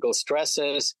 psychological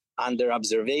stresses, under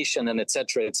observation, and et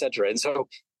cetera, et cetera. And so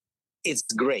it's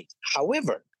great.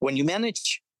 However, when you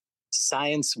manage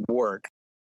science work,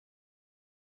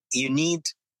 you need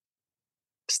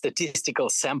statistical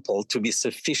sample to be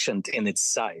sufficient in its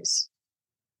size.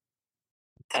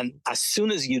 And as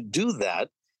soon as you do that,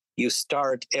 you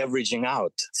start averaging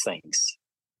out things.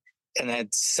 And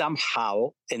that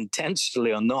somehow,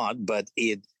 intentionally or not, but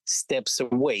it steps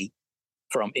away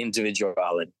from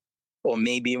individuality, or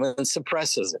maybe even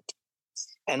suppresses it.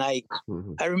 And I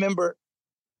remember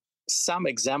some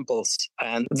examples,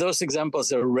 and those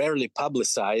examples are rarely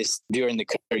publicized during the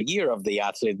career of the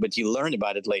athlete, but you learn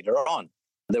about it later on.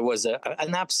 There was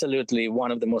an absolutely one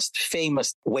of the most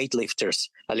famous weightlifters,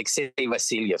 Alexei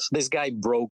Vasilyev. This guy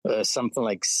broke something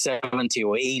like 70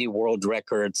 or 80 world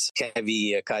records,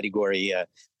 heavy category,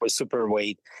 was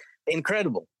superweight.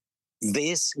 Incredible.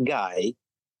 This guy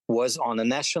was on a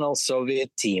national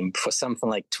Soviet team for something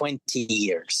like 20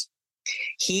 years.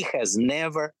 He has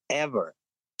never, ever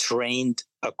trained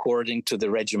according to the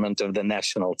regiment of the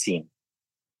national team.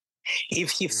 If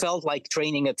he felt like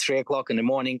training at 3 o'clock in the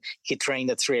morning, he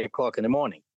trained at 3 o'clock in the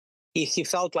morning. If he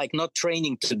felt like not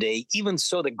training today, even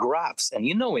so the graphs, and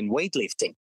in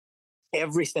weightlifting,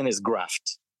 everything is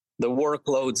graphed. The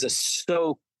workloads are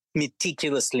so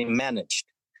meticulously managed.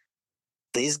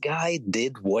 This guy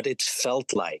did what it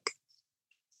felt like.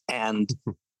 And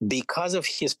because of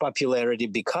his popularity,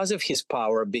 because of his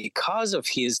power, because of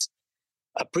his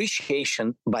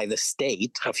appreciation by the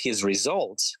state of his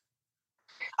results,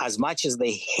 as much as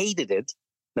they hated it,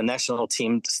 the national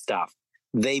team staff,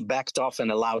 they backed off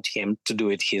and allowed him to do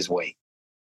it his way.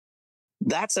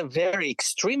 That's a very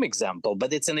extreme example,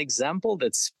 but it's an example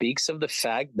that speaks of the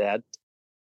fact that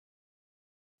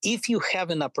if you have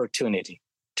an opportunity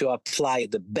to apply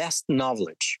the best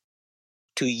knowledge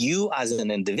to you as an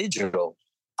individual,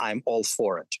 I'm all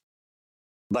for it.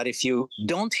 But if you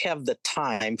don't have the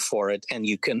time for it and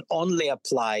you can only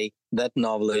apply that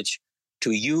knowledge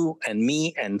to you and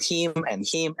me and him and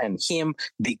him and him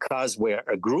because we're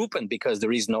a group and because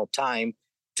there is no time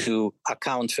to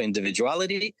account for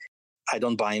individuality, I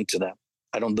don't buy into that.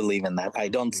 I don't believe in that. I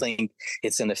don't think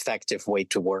it's an effective way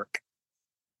to work.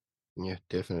 Yeah,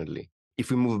 definitely. If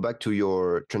we move back to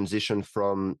your transition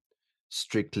from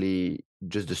strictly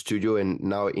just the studio and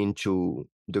now into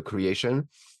the creation,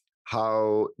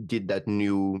 how did that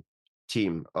new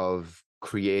team of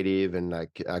creative and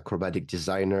like acrobatic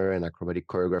designer and acrobatic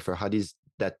choreographer, how does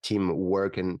that team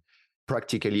work, and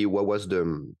practically what was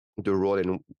the role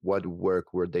and what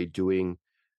work were they doing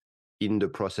in the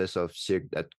process of Cirque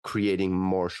that creating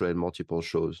more show and multiple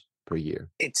shows per year?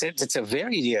 It's a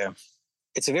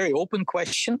very open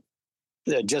question,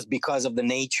 just because of the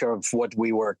nature of what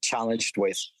we were challenged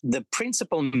with. The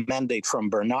principal mandate from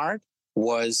Bernard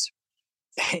was,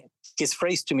 his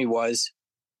phrase to me was,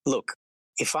 look,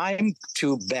 if I'm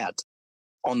to bet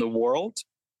on the world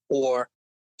or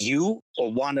you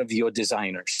or one of your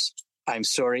designers, I'm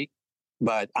sorry,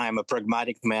 but I'm a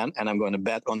pragmatic man and I'm going to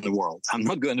bet on the world. I'm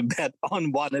not going to bet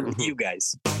on one of you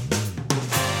guys.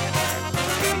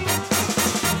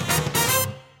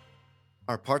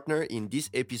 Our partner in this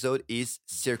episode is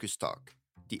Circus Talk,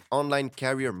 the online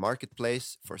career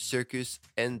marketplace for circus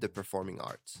and the performing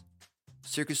arts.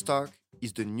 Circus Talk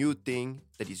is the new thing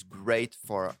that is great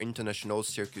for our international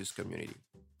circus community.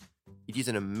 It is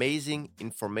an amazing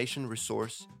information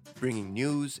resource bringing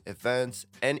news, events,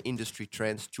 and industry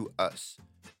trends to us,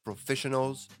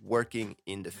 professionals working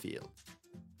in the field.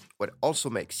 What also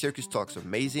makes Circus Talks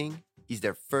amazing is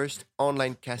their first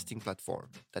online casting platform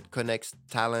that connects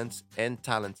talents and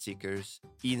talent seekers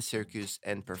in circus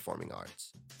and performing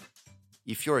arts.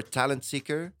 If you're a talent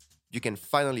seeker, you can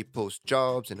finally post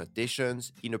jobs and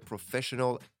auditions in a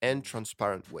professional and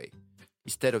transparent way,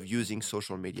 instead of using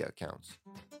social media accounts.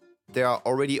 There are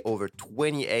already over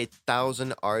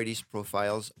 28,000 artist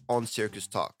profiles on Circus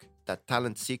Talk that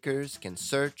talent seekers can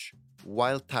search,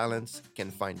 while talents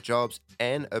can find jobs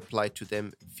and apply to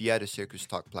them via the Circus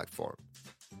Talk platform.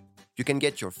 You can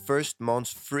get your first month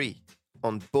free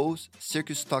on both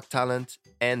Circus Talk Talent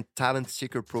and Talent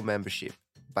Seeker Pro membership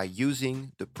by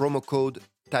using the promo code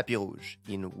Tapis Rouge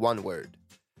in one word.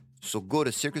 So go to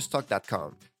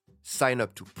circustalk.com, sign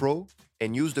up to Pro,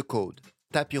 and use the code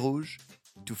Tapis Rouge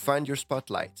to find your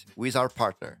spotlight with our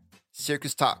partner,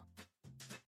 Circus Talk.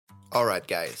 All right,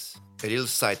 guys, a little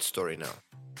side story now.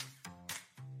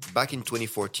 Back in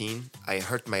 2014, I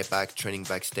hurt my back training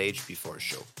backstage before a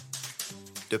show.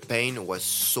 The pain was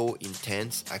so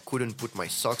intense, I couldn't put my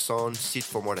socks on, sit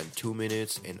for more than 2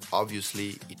 minutes, and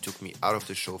obviously it took me out of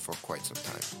the show for quite some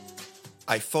time.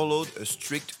 I followed a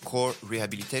strict core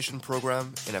rehabilitation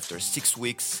program, and after 6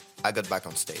 weeks, I got back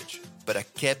on stage, but I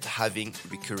kept having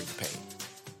recurring pain.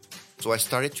 So I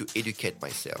started to educate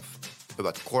myself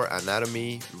about core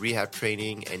anatomy, rehab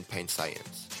training, and pain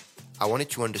science. I wanted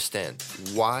to understand,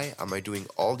 why am I doing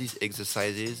all these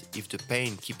exercises if the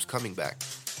pain keeps coming back?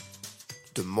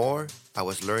 The more I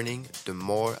was learning, the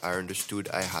more I understood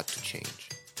I had to change.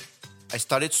 I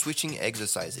started switching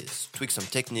exercises, tweaked some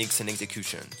techniques and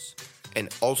executions, and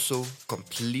also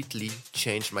completely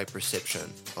changed my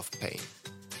perception of pain.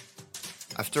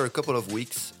 After a couple of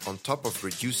weeks, on top of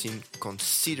reducing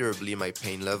considerably my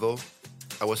pain level,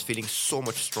 I was feeling so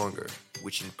much stronger,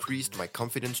 which increased my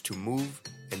confidence to move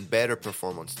and better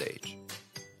perform on stage.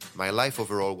 My life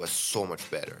overall was so much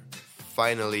better.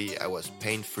 Finally, I was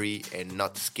pain-free and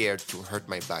not scared to hurt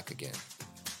my back again.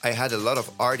 I had a lot of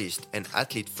artists and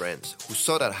athlete friends who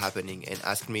saw that happening and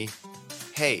asked me,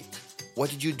 "Hey, what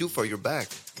did you do for your back?"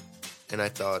 And I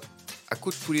thought, I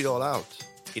could put it all out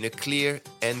in a clear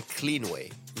and clean way,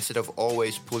 instead of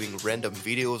always pulling random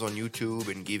videos on YouTube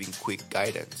and giving quick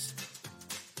guidance.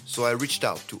 So I reached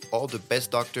out to all the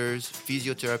best doctors,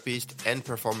 physiotherapists, and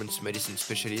performance medicine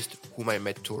specialists whom I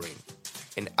met touring,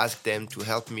 and asked them to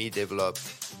help me develop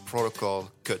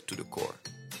Protocol Cut to the Core.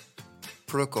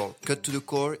 Protocol Cut to the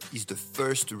Core is the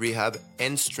first rehab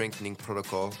and strengthening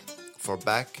protocol for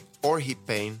back or hip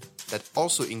pain that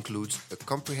also includes a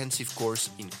comprehensive course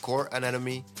in core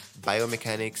anatomy,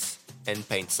 biomechanics, and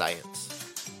pain science.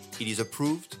 It is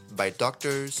approved by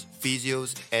doctors,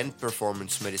 physios, and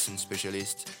performance medicine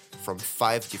specialists from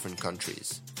 5 different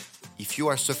countries. If you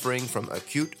are suffering from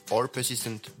acute or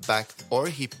persistent back or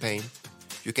hip pain,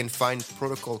 you can find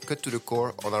Protocol Cut to the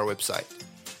Core on our website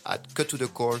at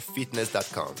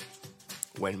cuttothecorefitness.com.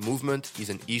 When movement is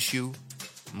an issue,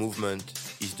 movement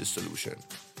is the solution.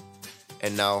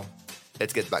 And now,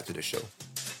 let's get back to the show.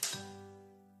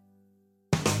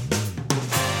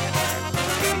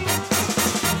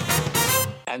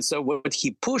 And so what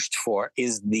he pushed for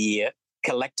is the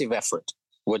collective effort.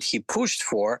 What he pushed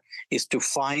for is to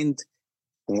find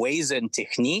ways and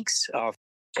techniques of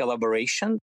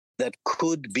collaboration that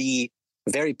could be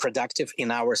very productive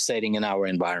in our setting, in our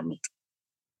environment.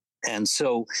 And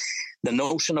so the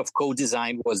notion of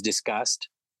co-design was discussed.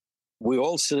 We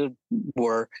also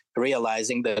were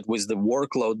realizing that with the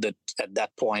workload that at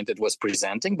that point it was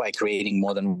presenting by creating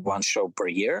more than one show per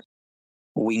year,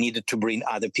 we needed to bring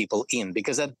other people in,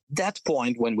 because at that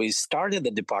point, when we started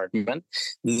the department,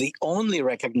 the only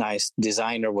recognized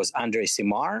designer was Andrei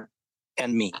Simar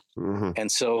and me. Mm-hmm.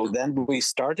 And so then we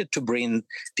started to bring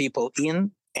people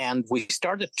in, and we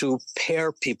started to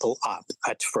pair people up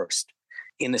at first,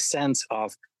 in a sense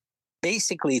of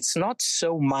basically it's not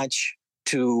so much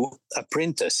to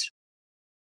apprentice.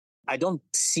 I don't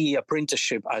see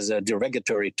apprenticeship as a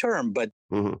derogatory term, but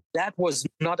that was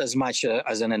not as much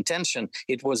as an intention.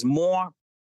 It was more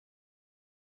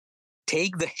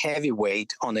take the heavy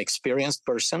weight on the experienced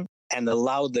person and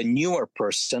allow the newer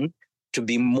person to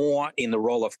be more in the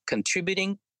role of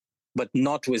contributing, but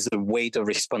not with the weight of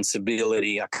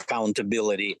responsibility,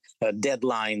 accountability,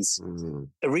 deadlines.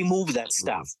 Remove that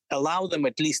stuff. Allow them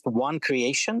at least one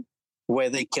creation where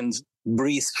they can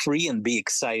breathe free and be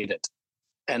excited,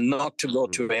 and not to go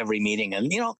to every meeting.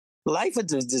 And, life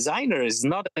as a designer is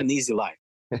not an easy life.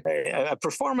 A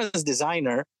performance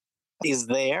designer is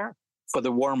there for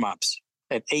the warm-ups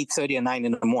at 8:30 and 9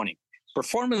 in the morning.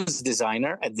 Performance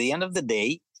designer, at the end of the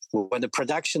day, when the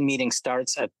production meeting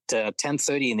starts at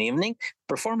 10:30 in the evening,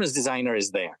 performance designer is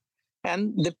there.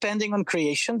 And depending on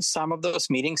creation, some of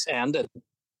those meetings end at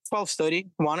 12:30,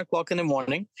 1 o'clock in the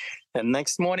morning, and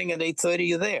next morning at 8:30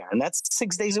 you're there. And that's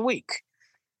 6 days a week.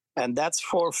 And that's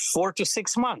for 4 to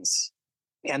 6 months.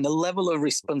 And the level of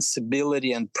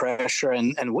responsibility and pressure,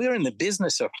 and we're in the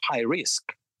business of high risk.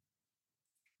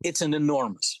 It's an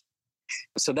enormous.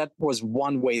 So that was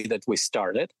one way that we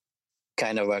started,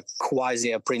 kind of a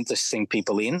quasi-apprenticing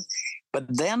people in. But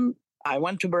then I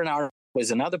went to Bernard with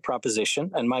another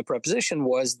proposition, and my proposition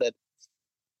was that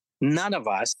none of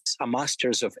us are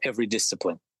masters of every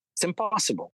discipline. It's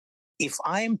impossible. If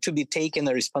I am to be taking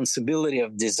the responsibility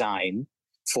of design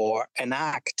for an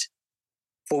act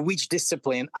for which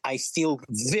discipline I feel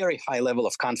very high level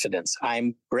of confidence,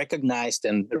 I'm recognized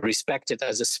and respected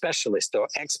as a specialist or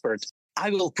expert,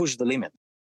 I will push the limit.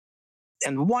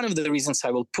 And one of the reasons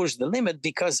I will push the limit,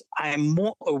 because I'm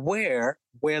more aware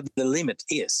where the limit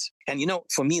is. And,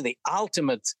 for me, the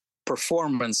ultimate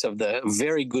performance of the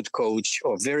very good coach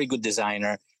or very good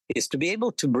designer is to be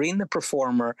able to bring the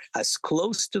performer as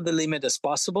close to the limit as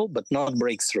possible, but not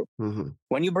break through.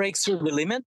 When you break through the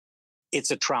limit,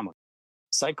 it's a trauma,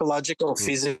 psychological,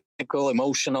 physical,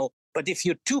 emotional. But if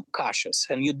you're too cautious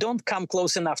and you don't come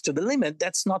close enough to the limit,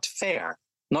 that's not fair.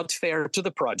 Not fair to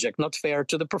the project, not fair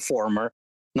to the performer,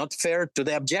 not fair to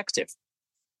the objective.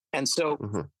 And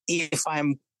so if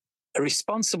I'm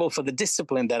responsible for the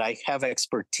discipline that I have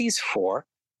expertise for,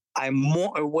 I'm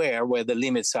more aware where the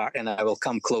limits are and I will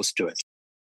come close to it.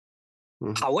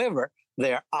 However,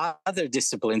 there are other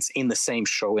disciplines in the same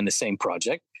show, in the same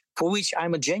project, for which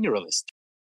I'm a generalist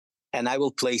and I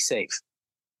will play safe.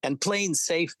 And playing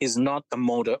safe is not a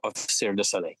motto of Cirque du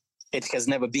Soleil. It has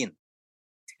never been.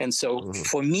 And so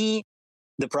for me,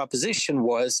 the proposition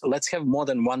was, let's have more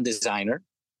than one designer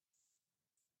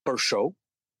per show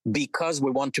because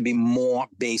we want to be more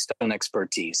based on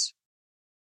expertise.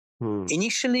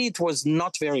 Initially, it was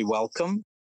not very welcome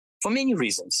for many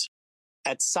reasons.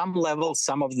 At some level,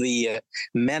 some of the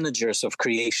managers of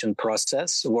creation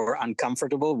process were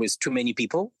uncomfortable with too many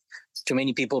people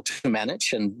to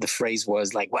manage. And the phrase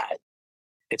was like, well,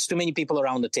 it's too many people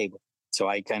around the table. So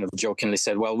I kind of jokingly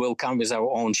said, well, we'll come with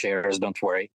our own chairs, don't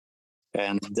worry.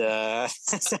 And, but,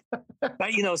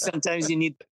 sometimes you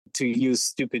need to use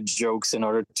stupid jokes in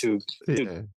order to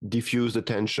diffuse the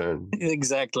tension.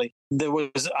 Exactly. There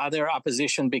was other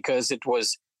opposition because it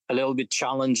was a little bit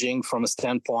challenging from a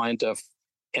standpoint of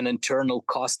an internal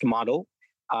cost model.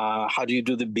 How do you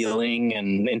do the billing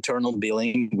and internal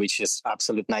billing, which is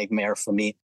absolute nightmare for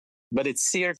me. But it's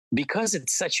Cirque, because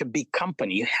it's such a big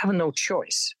company, you have no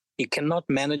choice. You cannot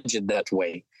manage it that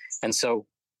way. And so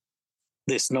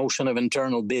this notion of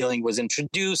internal billing was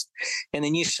introduced. And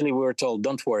initially we were told,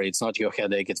 don't worry, it's not your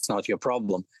headache, it's not your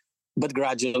problem. But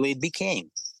gradually it became,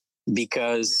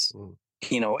 because,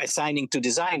 assigning to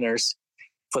designers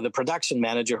for the production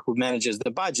manager who manages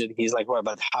the budget, he's like, well,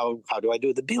 but how do I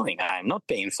do the billing? I'm not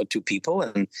paying for two people,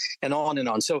 and on and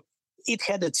on. So it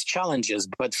had its challenges,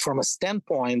 but from a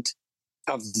standpoint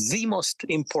of the most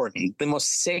important, the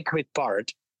most sacred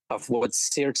part of what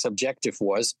Cirque's objective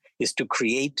was, is to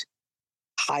create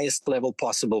highest level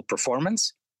possible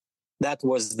performance. That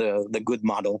was the good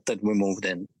model that we moved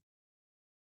in.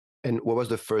 And what was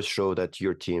the first show that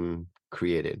your team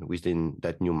created within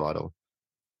that new model?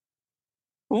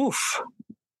 Oof,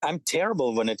 I'm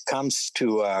terrible when it comes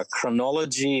to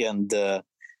chronology and the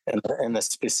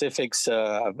specifics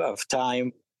of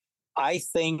time. I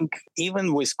think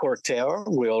even with Corteo,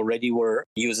 we already were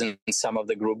using some of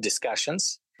the group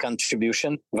discussions,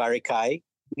 contribution, Varikai.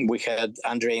 We had,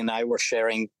 Andre and I were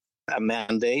sharing a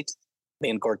mandate.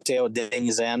 In Corteo,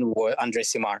 Denizen, Andre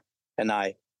Simar and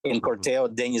I. In Corteo,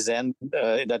 Denizen,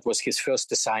 that was his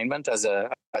first assignment as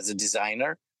a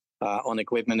designer on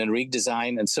equipment and rig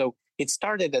design. And so it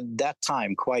started at that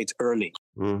time quite early.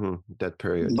 That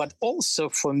period. But also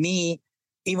for me,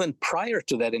 even prior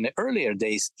to that, in the earlier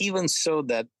days, even so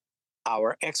that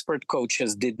our expert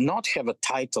coaches did not have a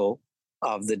title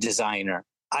of the designer,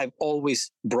 I've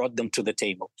always brought them to the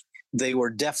table. They were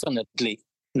definitely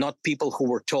not people who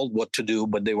were told what to do,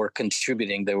 but they were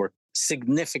contributing. They were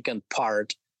significant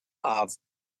part of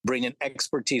bringing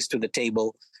expertise to the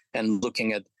table and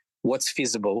looking at what's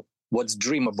feasible, what's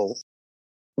dreamable,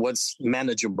 what's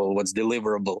manageable, what's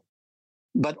deliverable.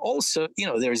 But also,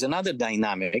 there is another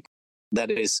dynamic that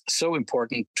is so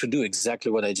important to do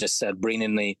exactly what I just said, bring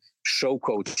in the show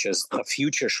coaches,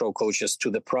 future show coaches to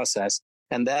the process.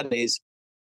 And that is,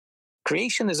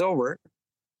 creation is over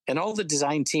and all the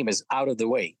design team is out of the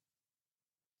way.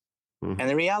 And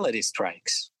the reality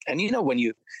strikes. And when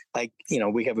we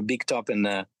have a big top in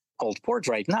the Old Port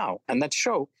right now. And that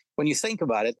show, when you think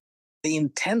about it, the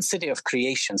intensity of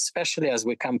creation, especially as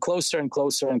we come closer and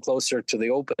closer and closer to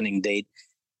the opening date,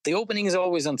 the opening is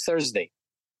always on Thursday.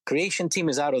 Creation team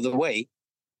is out of the way.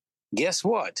 Guess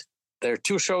what? There are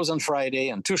 2 shows on Friday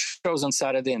and 2 shows on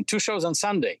Saturday and 2 shows on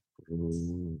Sunday.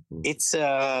 It's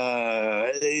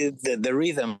the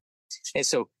rhythm. And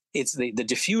so it's the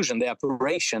diffusion, the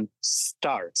operation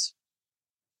starts.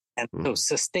 And so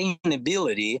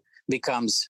sustainability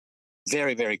becomes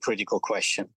very, very critical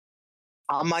question.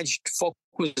 How much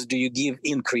focus do you give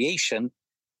in creation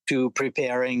to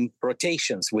preparing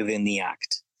rotations within the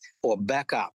act or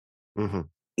backup?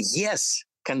 Yes,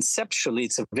 conceptually,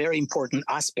 it's a very important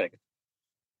aspect,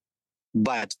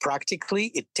 but practically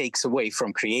it takes away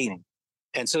from creating.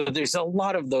 And so there's a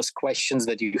lot of those questions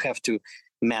that you have to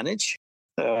manage.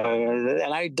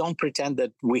 And I don't pretend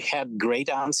that we had great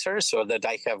answers or that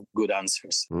I have good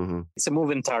answers. It's a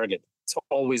moving target. It's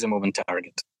always a moving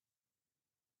target.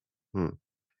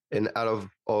 And out of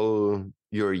all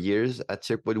your years at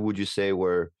Cirque, what would you say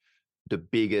were the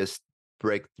biggest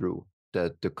breakthrough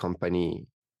that the company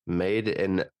made?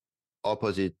 And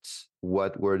opposite,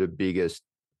 what were the biggest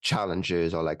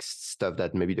challenges or like stuff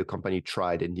that maybe the company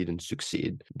tried and didn't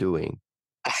succeed doing?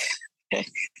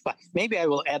 Maybe I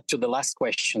will add to the last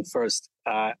question first.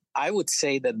 I would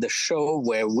say that the show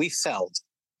where we felt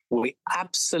we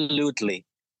absolutely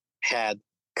had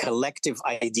collective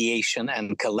ideation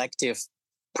and collective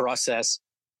process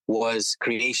was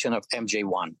creation of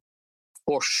MJ1.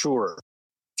 For sure.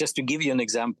 Just to give you an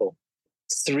example,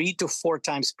 3 to 4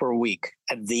 times per week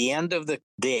at the end of the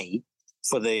day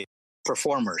for the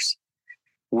performers,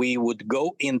 we would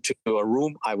go into a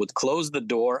room. I would close the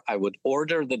door. I would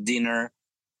order the dinner.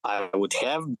 I would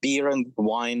have beer and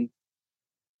wine.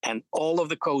 And all of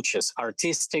the coaches,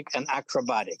 artistic and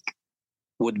acrobatic,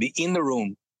 would be in the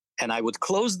room. And I would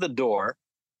close the door.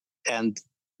 And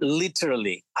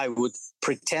literally, I would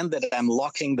pretend that I'm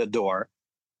locking the door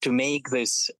to make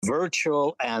this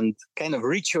virtual and kind of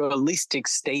ritualistic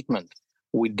statement.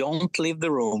 We don't leave the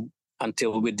room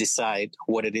until we decide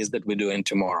what it is that we're doing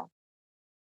tomorrow.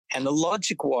 And the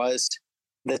logic was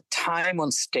the time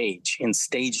on stage in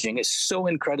staging is so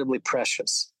incredibly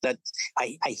precious that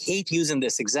I hate using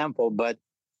this example, but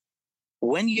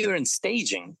when you're in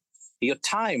staging, your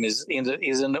time is in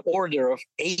the order of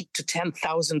 $8,000 to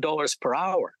 $10,000 per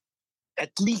hour,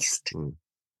 at least.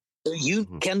 So you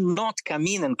cannot come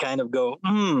in and kind of go,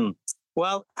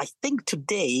 well, I think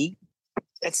today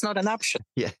that's not an option.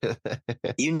 Yeah.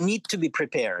 You need to be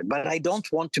prepared, but I don't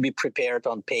want to be prepared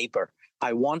on paper.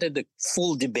 I wanted the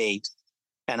full debate,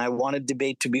 and I wanted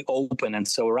debate to be open. And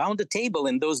so around the table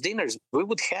in those dinners, we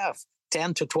would have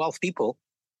 10 to 12 people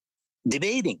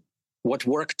debating what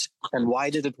worked and why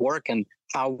did it work and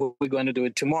how we're going to do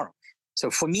it tomorrow.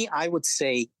 So for me, I would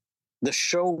say the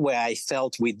show where I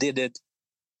felt we did it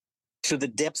to the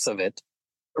depth of it,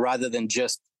 rather than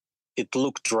just it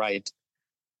looked right,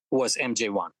 was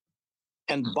MJ1.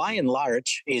 And by and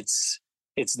large, it's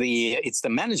the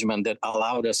management that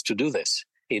allowed us to do this.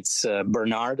 It's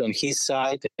Bernard on his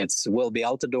side. It's Wilby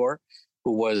Altador,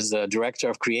 who was the director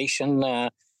of creation.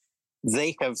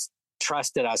 They have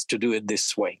trusted us to do it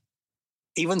this way,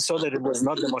 even so that it was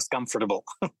not the most comfortable.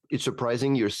 It's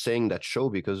surprising you're saying that show,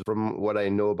 because from what I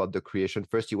know about the creation,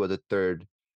 first it was a third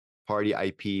party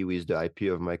IP with the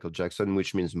IP of Michael Jackson,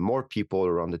 which means more people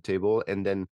around the table. And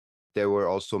then there were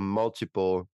also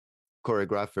multiple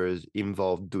choreographers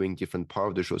involved doing different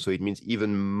parts of the show. So it means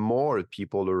even more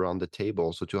people around the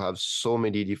table. So to have so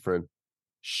many different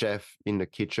chefs in the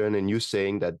kitchen, and you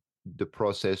saying that the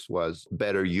process was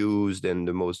better used and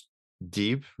the most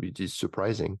deep, which is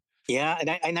surprising. Yeah,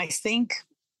 and I think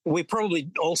we probably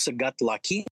also got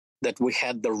lucky that we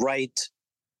had the right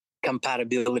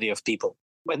compatibility of people.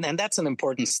 And that's an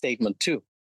important statement too.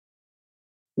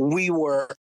 We were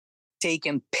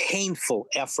taking painful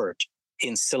effort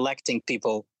in selecting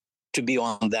people to be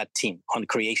on that team, on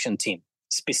creation team,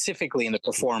 specifically in the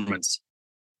performance.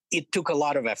 It took a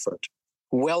lot of effort.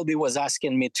 Welby was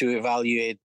asking me to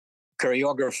evaluate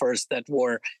choreographers that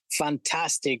were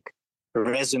fantastic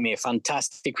resume,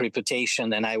 fantastic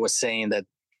reputation. And I was saying that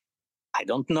I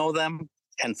don't know them.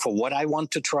 And for what I want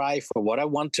to try, for what I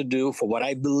want to do, for what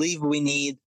I believe we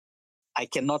need, I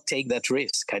cannot take that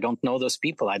risk. I don't know those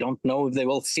people. I don't know if they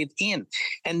will fit in.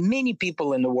 And many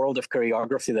people in the world of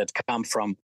choreography that come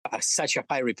from such a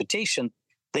high reputation,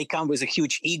 they come with a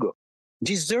huge ego,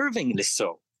 deservingly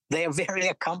so. They are very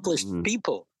accomplished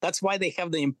people. That's why they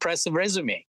have the impressive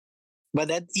resume. But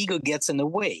that ego gets in the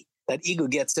way. That ego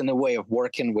gets in the way of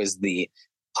working with the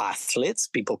athletes.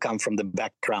 People come from the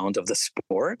background of the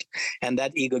sport, and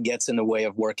that ego gets in the way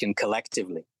of working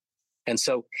collectively. And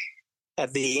so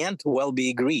at the end, Welby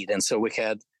agreed. And so we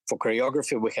had, for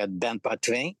choreography, we had Ben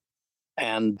Patvin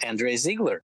and Andre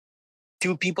Ziegler,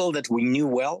 two people that we knew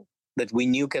well, that we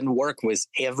knew can work with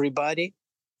everybody,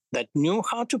 that knew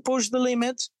how to push the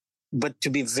limit, but to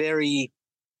be very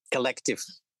collective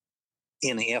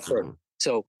in the effort.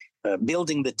 So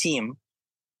building the team,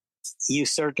 you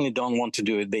certainly don't want to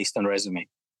do it based on resume.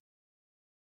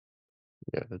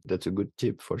 Yeah, that's a good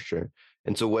tip for sure.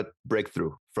 And so what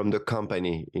breakthrough from the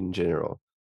company in general?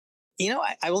 You know,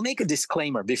 I will make a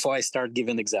disclaimer before I start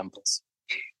giving examples.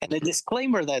 And the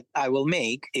disclaimer that I will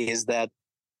make is that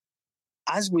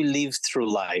as we live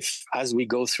through life, as we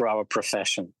go through our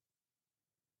profession,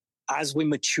 as we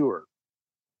mature,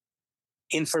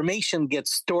 information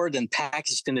gets stored and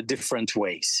packaged in different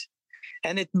ways.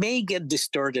 And it may get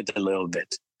distorted a little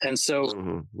bit. And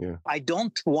so I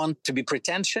don't want to be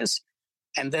pretentious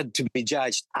and then to be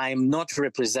judged. I'm not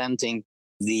representing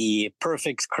the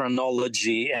perfect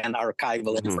chronology and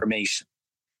archival information.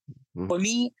 For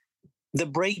me, the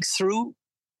breakthrough,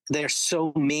 there's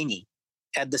so many.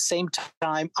 At the same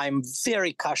time, I'm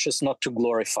very cautious not to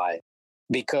glorify it,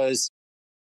 because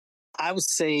I would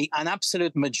say an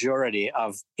absolute majority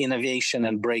of innovation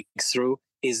and breakthrough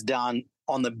is done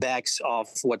on the backs of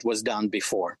what was done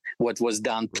before, what was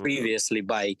done previously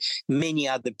by many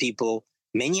other people,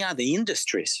 many other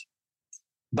industries.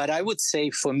 But I would say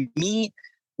for me,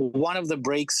 one of the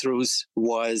breakthroughs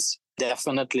was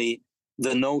definitely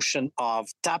the notion of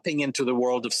tapping into the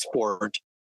world of sport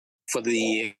for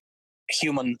the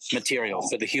human material,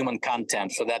 for the human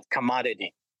content, for that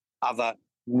commodity of a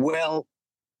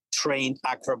well-trained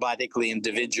acrobatically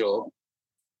individual.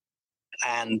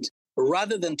 And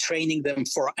rather than training them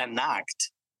for an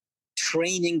act,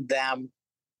 training them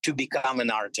to become an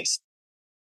artist.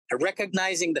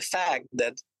 Recognizing the fact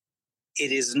that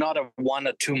it is not a 1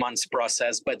 or 2 months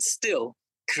process, but still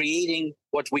creating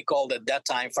what we called at that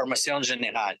time formation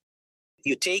générale.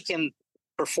 You take in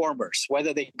performers,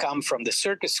 whether they come from the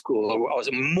circus school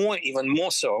or even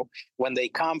more so when they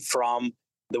come from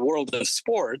the world of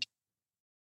sport.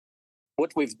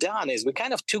 What we've done is we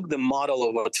kind of took the model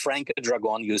of what Frank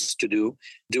Dragon used to do,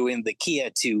 doing the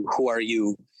Kia 2, Who Are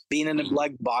You, being in a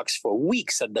black box for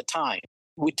weeks at the time.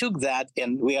 We took that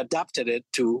and we adapted it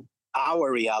to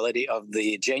our reality of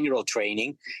the general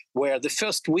training, where the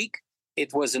first week,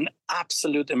 it was an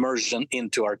absolute immersion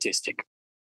into artistic.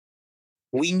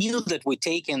 We knew that we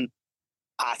take in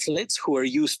athletes who are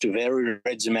used to very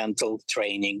regimental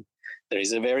training. There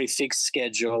is a very fixed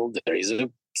schedule. There is a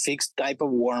fixed type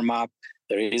of warm-up.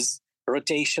 There is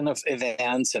rotation of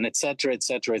events, and et cetera, et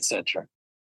cetera, et cetera.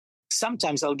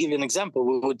 Sometimes, I'll give you an example.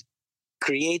 We would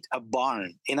create a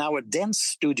barn in our dance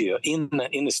studio, in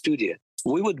the studio.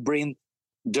 We would bring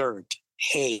dirt,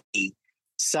 hay,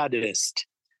 sawdust,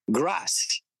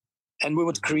 grass, and we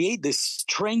would create this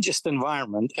strangest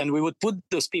environment, and we would put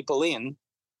those people in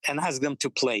and ask them to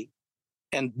play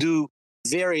and do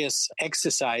various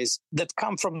exercises that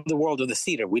come from the world of the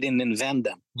theater. We didn't invent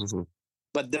them. Mm-hmm.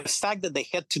 But the fact that they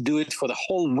had to do it for the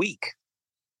whole week,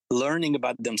 learning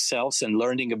about themselves and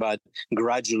learning about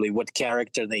gradually what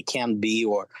character they can be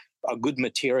or a good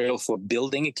material for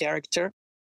building a character,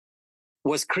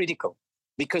 was critical,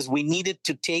 because we needed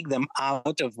to take them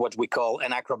out of what we call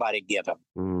an acrobatic getup.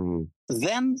 Mm.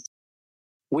 Then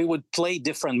we would play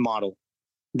different model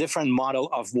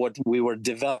of what we were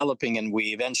developing, and we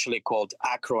eventually called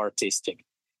acro-artistic.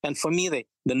 And for me,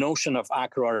 the notion of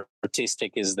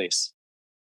acro-artistic is this.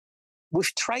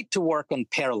 We've tried to work on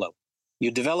parallel.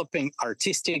 You're developing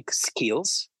artistic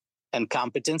skills and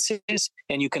competencies,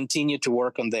 and you continue to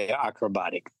work on the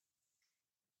acrobatic.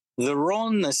 The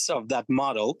wrongness of that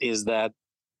model is that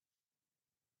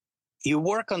you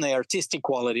work on the artistic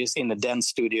qualities in the dance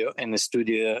studio, in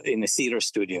the theater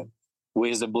studio,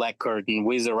 with the black curtain,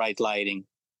 with the right lighting,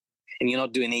 and you're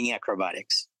not doing any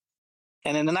acrobatics.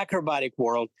 And in an acrobatic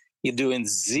world, you're doing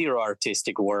zero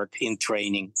artistic work in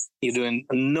training. You're doing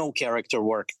no character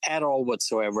work at all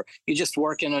whatsoever. You're just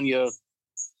working on your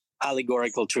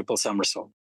allegorical triple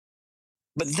somersault.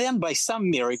 But then by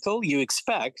some miracle, you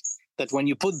expect that when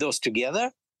you put those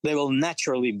together, they will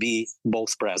naturally be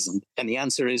both present. And the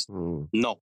answer is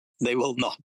no, they will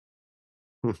not.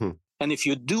 And if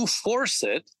you do force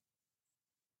it,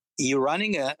 you're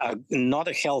running not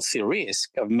a healthy risk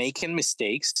of making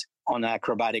mistakes on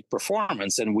acrobatic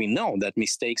performance. And we know that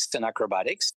mistakes in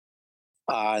acrobatics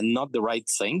are not the right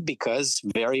thing, because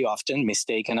very often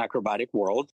mistake in acrobatic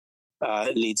world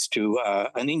leads to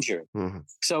an injury. Mm-hmm.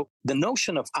 So the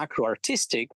notion of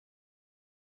acro-artistic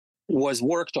was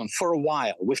worked on for a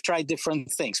while. We've tried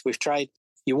different things.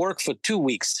 You work for 2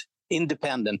 weeks,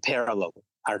 independent, parallel,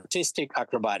 artistic,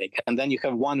 acrobatic, and then you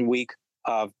have 1 week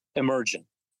of immersion.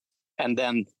 And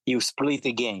then you split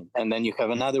again, and then you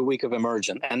have another week of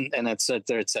immersion, and et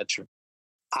cetera, et cetera.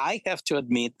 I have to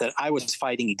admit that I was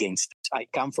fighting against it. I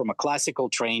come from a classical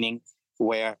training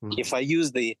where if I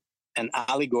use an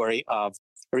allegory of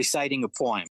reciting a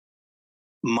poem,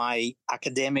 my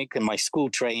academic and my school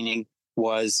training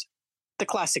was the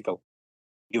classical.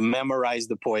 You memorize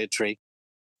the poetry,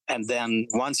 and then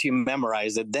once you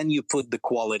memorize it, then you put the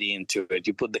quality into it.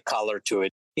 You put the color to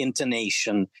it,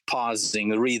 intonation, pausing,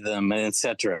 rhythm,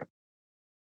 etc.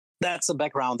 That's the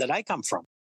background that I come from.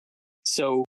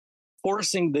 So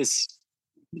forcing this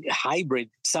hybrid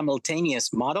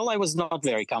simultaneous model, I was not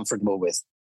very comfortable with.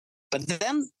 But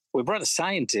then we brought a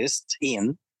scientist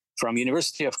in from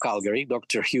University of Calgary,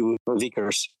 Dr. Hugh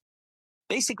Vickers.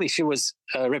 Basically, she was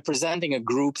representing a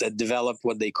group that developed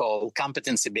what they call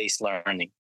competency-based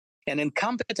learning. And in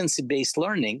competency-based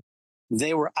learning,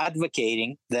 they were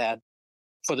advocating that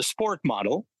for the sport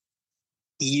model,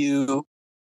 you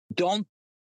don't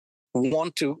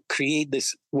want to create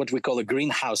this, what we call a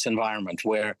greenhouse environment,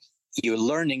 where your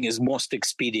learning is most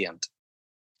expedient.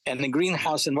 And the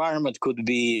greenhouse environment could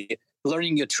be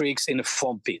learning your tricks in a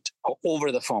foam pit or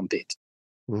over the foam pit.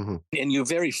 Mm-hmm. And you're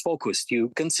very focused. You're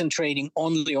concentrating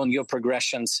only on your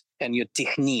progressions and your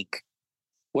technique.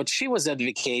 What she was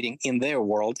advocating in their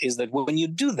world is that when you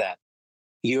do that,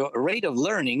 your rate of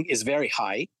learning is very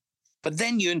high, but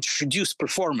then you introduce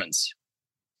performance.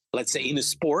 Let's say in a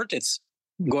sport, it's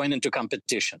going into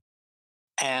competition.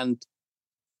 And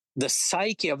the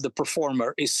psyche of the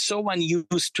performer is so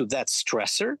unused to that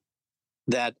stressor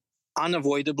that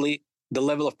unavoidably the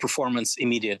level of performance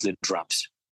immediately drops.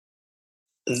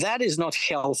 That is not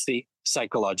healthy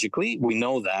psychologically. We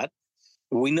know that.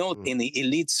 We know in the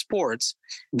elite sports,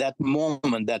 that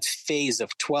moment, that phase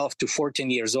of 12 to 14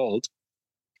 years old,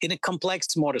 in a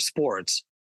complex motor sports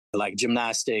like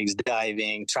gymnastics,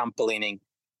 diving, trampolining,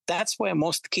 that's where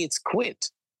most kids quit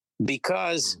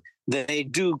because they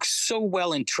do so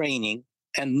well in training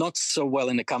and not so well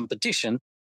in the competition.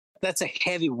 That's a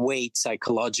heavy weight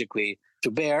psychologically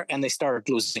to bear, and they start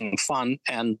losing fun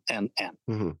and.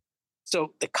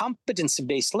 So the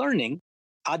competency-based learning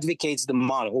advocates the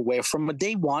model where from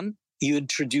day one, you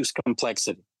introduce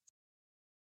complexity.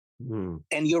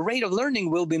 And your rate of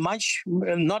learning will be much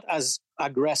not as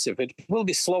aggressive. It will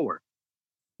be slower,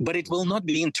 but it will not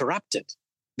be interrupted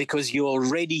because you're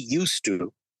already used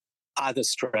to other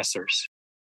stressors.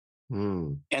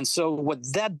 And so what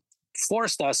that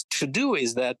forced us to do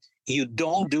is that you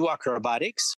don't do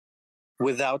acrobatics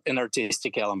without an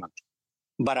artistic element.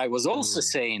 But I was also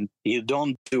saying you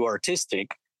don't do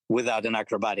artistic without an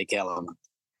acrobatic element.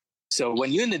 So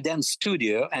when you're in a dance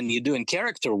studio and you're doing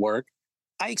character work,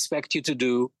 I expect you to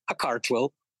do a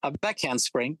cartwheel, a back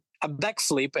handspring, a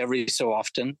backflip every so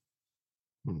often,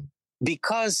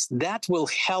 because that will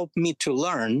help me to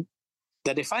learn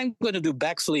that if I'm going to do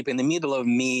backflip in the middle of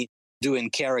me doing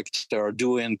character or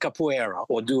doing capoeira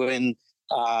or doing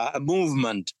a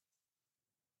movement,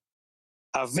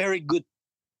 a very good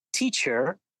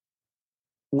teacher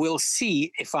will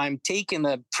see if I'm taking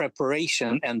a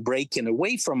preparation and breaking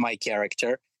away from my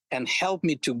character and help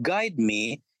me to guide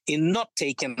me in not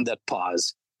taking that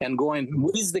pause and going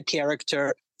with the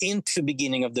character into the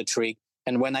beginning of the trick.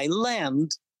 And when I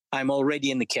land, I'm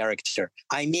already in the character.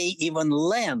 I may even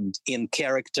land in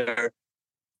character.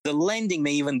 The landing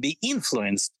may even be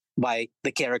influenced by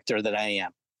the character that I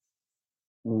am.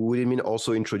 Would it mean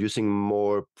also introducing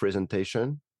more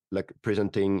presentation? Like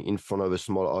presenting in front of a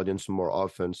small audience more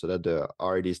often so that the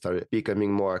artists start becoming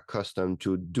more accustomed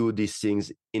to do these things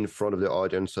in front of the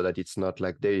audience so that it's not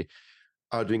like they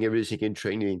are doing everything in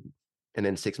training and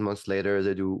then 6 months later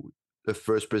they do the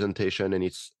first presentation and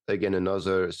it's again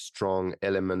another strong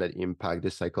element that impacts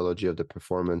the psychology of the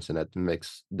performance and that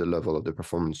makes the level of the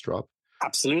performance drop.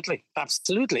 Absolutely.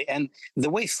 And the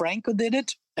way Franco did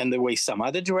it and the way some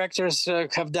other directors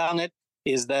have done it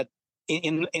is that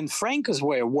in Franco's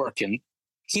way of working,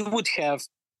 he would have,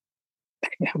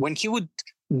 when he would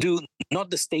do not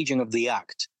the staging of the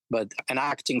act, but an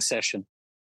acting session,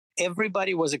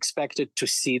 everybody was expected to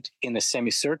sit in a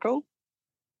semicircle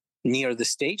near the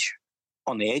stage,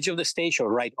 on the edge of the stage or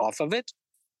right off of it,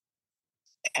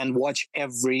 and watch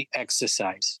every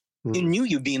exercise. You knew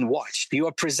you're being watched. You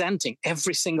are presenting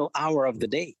every single hour of the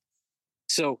day.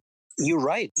 So you're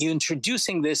right. You're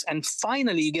introducing this, and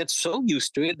finally you get so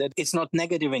used to it that it's not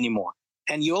negative anymore.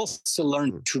 And you also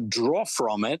learn to draw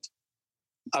from it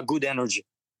a good energy.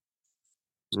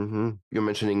 You're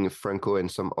mentioning Franco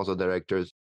and some other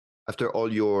directors. After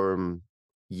all your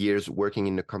years working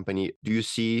in the company, do you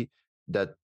see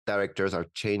that directors are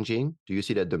changing? Do you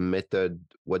see that the method,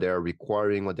 what they are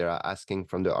requiring, what they are asking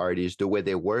from the artists, the way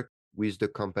they work with the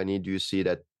company, do you see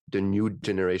that the new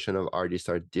generation of artists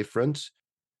are different?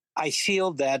 I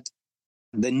feel that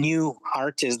the new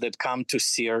artists that come to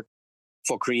Cirque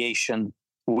for creation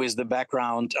with the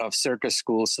background of circus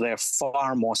schools, they're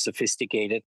far more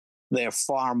sophisticated. They're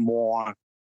far more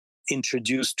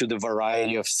introduced to the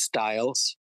variety of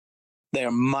styles.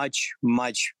 They're much,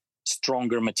 much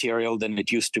stronger material than it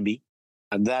used to be.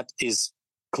 And that is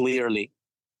clearly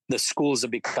the schools are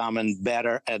becoming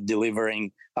better at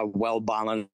delivering a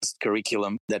well-balanced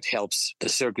curriculum that helps the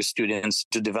circus students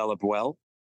to develop well.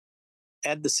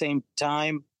 At the same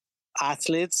time,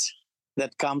 athletes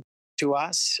that come to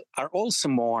us are also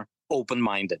more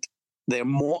open-minded. They're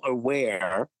more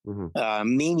aware.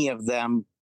 Many of them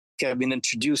have been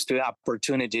introduced to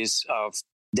opportunities of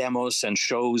demos and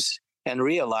shows and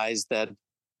realize that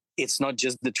it's not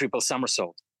just the triple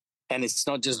somersault and it's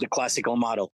not just the classical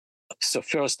model. So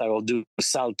first I will do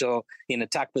salto in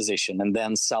attack position and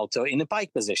then salto in a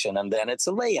pike position and then it's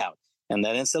a layout. And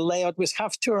then it's a layout with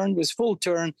half turn, with full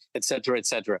turn, etc.,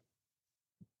 etc.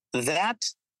 That,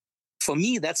 for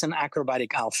me, that's an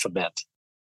acrobatic alphabet.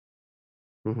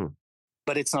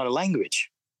 But it's not a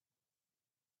language.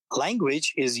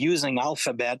 Language is using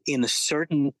alphabet in a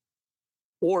certain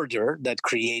order that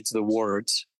creates the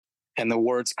words, and the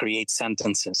words create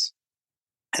sentences,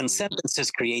 and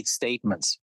sentences create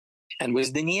statements. And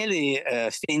with Daniele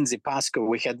Finzi Pasco,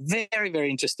 we had very, very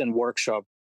interesting workshop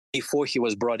before he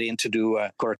was brought in to do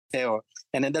Corteo.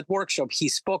 And in that workshop, he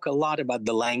spoke a lot about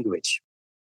the language,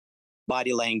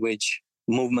 body language,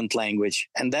 movement language.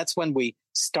 And that's when we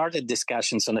started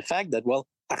discussions on the fact that, well,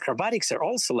 acrobatics are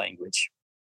also language.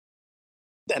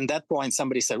 And at that point,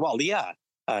 somebody said, well, yeah,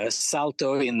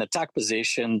 salto in the tuck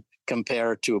position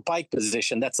compared to a pike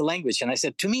position, that's a language. And I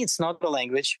said, to me, it's not a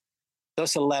language.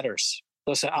 Those are letters.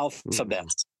 Those are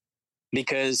alphabets.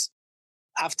 Because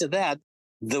after that,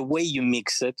 the way you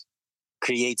mix it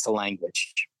creates a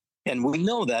language. And we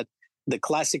know that the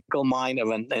classical mind of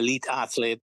an elite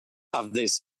athlete of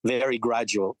this very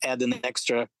gradual, add an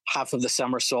extra half of the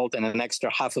somersault and an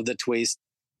extra half of the twist.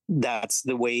 That's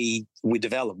the way we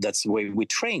develop. That's the way we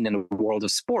train in the world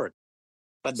of sport.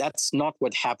 But that's not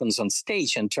what happens on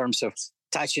stage in terms of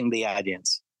touching the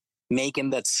audience, making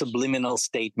that subliminal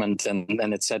statement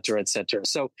and et cetera, et cetera.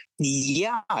 So,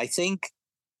 yeah, I think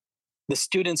the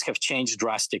students have changed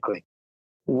drastically.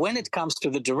 When it comes to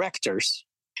the directors,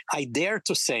 I dare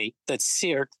to say that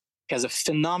Cirque has a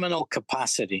phenomenal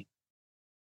capacity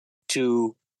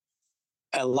to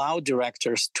allow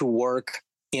directors to work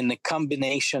in a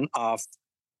combination of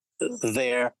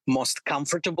their most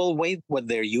comfortable way, what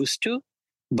they're used to,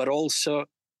 but also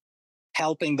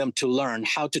helping them to learn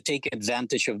how to take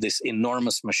advantage of this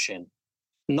enormous machine.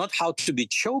 Not how to be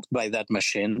choked by that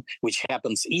machine, which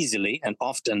happens easily and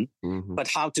often, but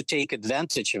how to take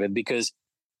advantage of it. Because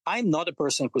I'm not a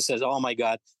person who says, oh my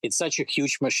God, it's such a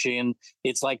huge machine.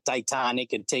 It's like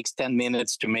Titanic. It takes 10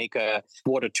 minutes to make a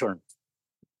water turn.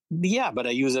 Yeah, but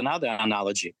I use another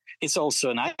analogy. It's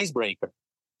also an icebreaker.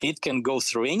 It can go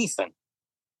through anything.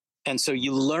 And so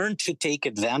you learn to take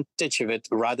advantage of it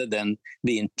rather than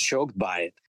being choked by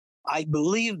it. I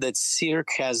believe that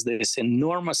Cirque has this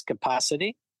enormous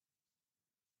capacity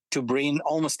to bring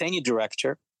almost any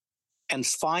director and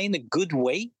find a good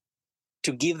way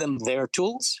to give them their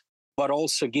tools, but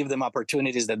also give them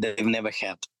opportunities that they've never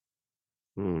had.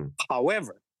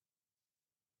 However,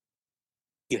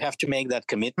 you have to make that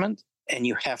commitment and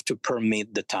you have to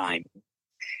permit the time.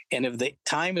 And if the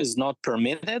time is not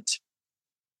permitted,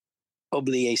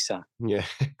 obliesa. Yeah.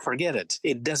 Forget it.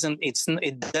 It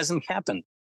doesn't happen.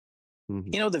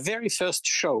 You know, the very first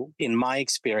show in my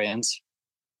experience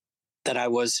that I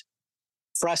was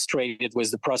frustrated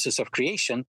with the process of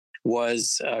creation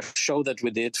was a show that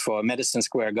we did for Madison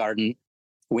Square Garden,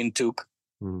 Wintook.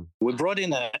 We brought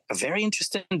in a very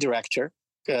interesting director,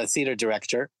 theater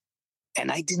director,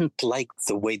 and I didn't like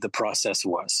the way the process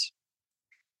was.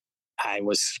 I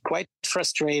was quite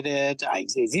frustrated.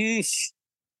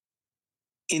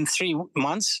 In 3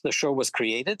 months, the show was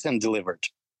created and delivered.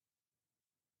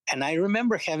 And I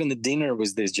remember having a dinner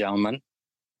with this gentleman,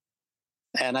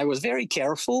 and I was very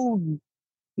careful.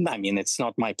 I mean, it's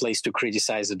not my place to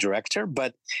criticize the director,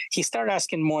 but he started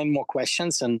asking more and more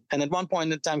questions. And at one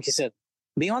point in time, he said,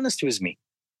 be honest with me,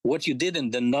 what you did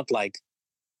and did not like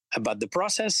about the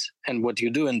process and what you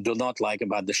do and do not like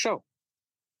about the show.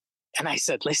 And I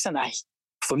said, listen,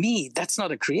 for me, that's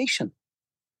not a creation.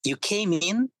 You came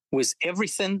in with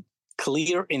everything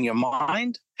clear in your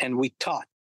mind and we taught.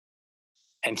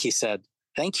 And he said,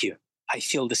 thank you. I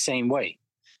feel the same way.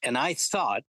 And I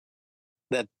thought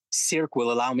that Cirque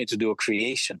will allow me to do a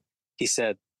creation. He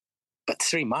said, but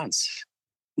 3 months,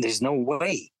 there's no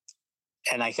way.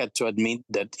 And I had to admit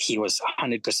that he was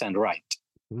 100% right.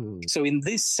 So in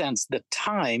this sense, the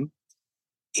time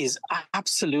is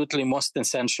absolutely most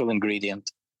essential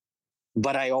ingredient.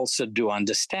 But I also do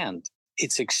understand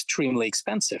it's extremely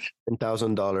expensive.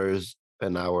 $10,000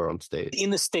 an hour on stage.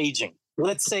 In the staging.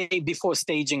 Let's say before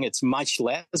staging, it's much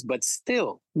less, but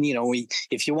still, you know,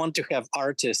 if you want to have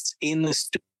artists in the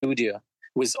studio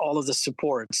with all of the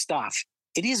support staff,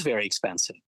 it is very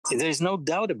expensive. There's no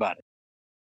doubt about it.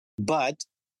 But,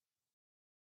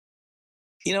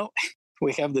 you know,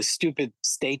 we have this stupid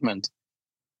statement.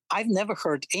 I've never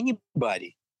heard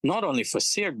anybody, not only for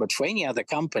Cirque, but for any other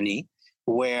company,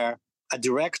 where a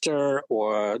director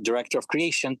or director of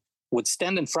creation would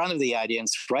stand in front of the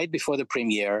audience right before the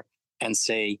premiere and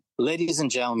say, ladies and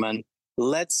gentlemen,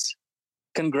 let's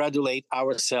congratulate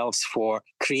ourselves for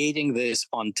creating this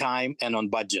on time and on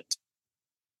budget.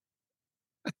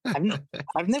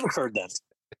 I've never heard that.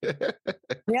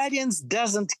 The audience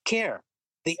doesn't care.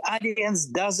 The audience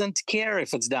doesn't care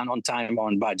if it's done on time or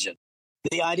on budget.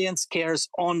 The audience cares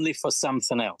only for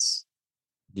something else.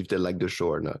 If they like the show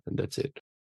or not, and that's it.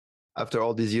 After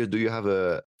all these years, do you have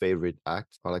a favorite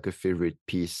act or like a favorite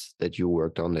piece that you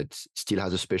worked on that still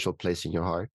has a special place in your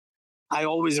heart? I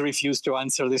always refuse to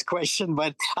answer this question,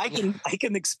 but I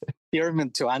can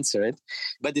experiment to answer it,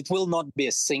 but it will not be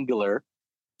a singular.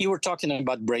 You were talking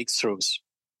about breakthroughs.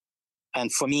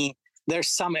 And for me, there's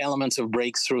some elements of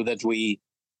breakthrough that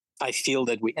I feel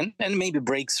that and maybe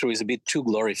breakthrough is a bit too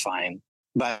glorifying,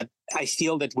 but I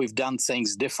feel that we've done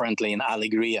things differently in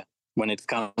Allegria when it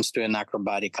comes to an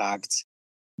acrobatic act.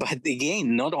 But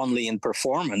again, not only in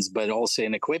performance, but also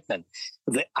in equipment.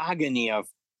 The agony of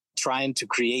trying to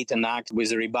create an act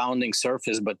with a rebounding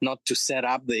surface, but not to set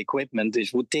up the equipment,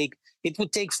 it would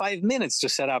take 5 minutes to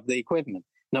set up the equipment,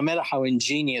 no matter how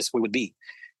ingenious we would be.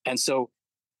 And so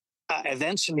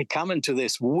eventually coming to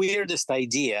this weirdest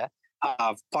idea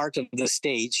of part of the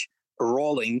stage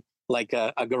rolling like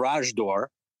a garage door.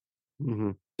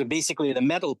 Mm-hmm. So basically the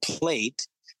metal plate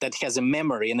that has a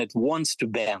memory and it wants to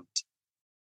bend.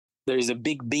 There is a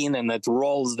big beam and it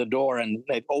rolls the door and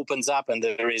it opens up and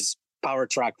there is power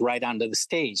track right under the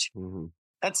stage. Mm-hmm.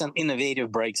 That's an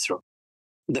innovative breakthrough.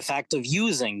 The fact of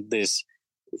using this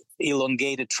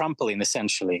elongated trampoline,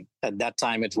 essentially, at that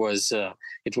time it was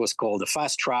called a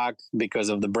fast track because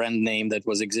of the brand name that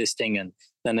was existing, and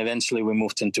then eventually we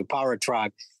moved into power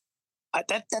track.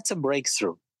 That's a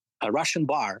breakthrough. A Russian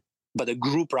bar, but a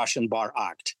group Russian bar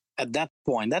act. At that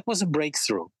point, that was a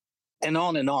breakthrough, and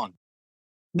on and on.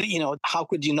 But, how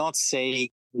could you not say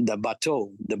the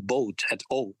bateau, the boat at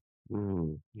O?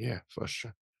 Yeah, for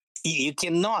sure. You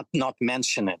cannot not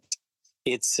mention it.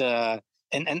 It's an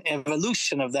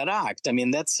evolution of that act. I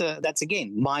mean, that's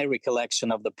again my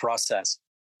recollection of the process.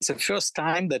 It's the first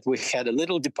time that we had a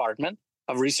little department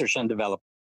of research and development,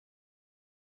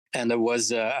 and there was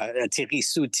Thierry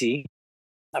Souti,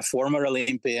 a former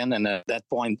Olympian, and at that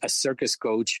point a circus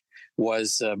coach,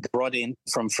 was brought in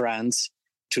from France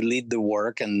to lead the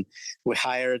work. And we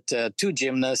hired 2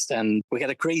 gymnasts, and we had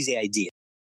a crazy idea.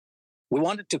 We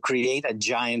wanted to create a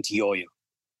giant yo-yo.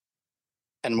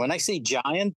 And when I say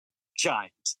giant.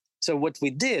 So what we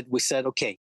did, we said,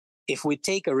 okay, if we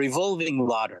take a revolving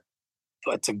ladder,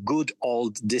 that's a good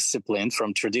old discipline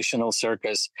from traditional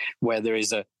circus, where there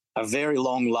is a very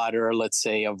long ladder, let's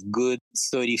say of good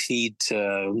 30 feet,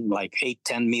 like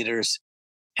 8-10 meters,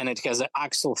 and it has an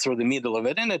axle through the middle of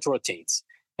it, and it rotates.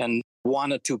 And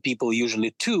 1 or 2 people,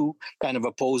 usually 2, kind of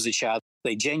oppose each other.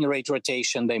 They generate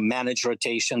rotation, they manage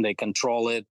rotation, they control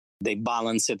it, they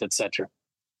balance it, etc.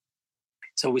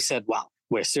 So we said, wow,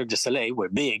 we're Cirque du Soleil, we're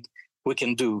big, we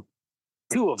can do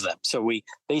 2 of them. So we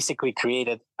basically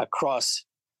created a cross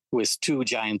with 2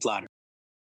 giant ladders.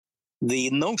 The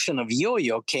notion of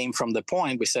yo-yo came from the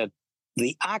point we said,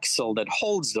 the axle that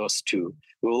holds those 2,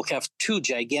 we will have 2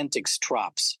 gigantic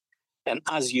straps. And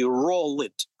as you roll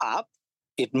it up,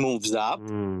 it moves up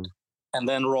and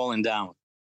then rolling down.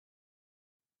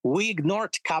 We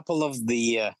ignored a couple of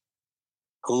the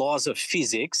laws of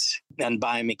physics and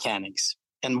biomechanics.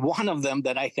 And one of them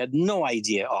that I had no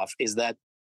idea of is that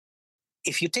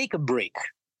if you take a brick,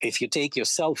 if you take your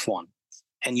cell phone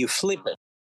and you flip it,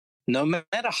 no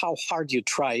matter how hard you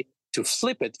try to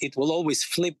flip it, it will always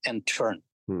flip and turn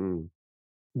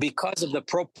because of the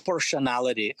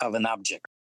proportionality of an object.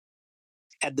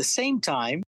 At the same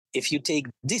time, if you take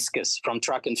discus from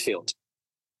track and field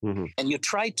and you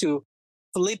try to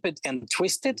flip it and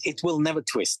twist it, it will never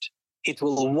twist. It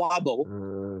will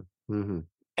wobble.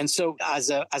 And so as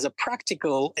a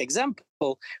practical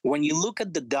example, when you look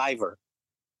at the diver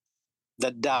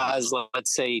that does,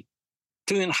 let's say,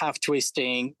 2.5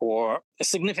 twisting or a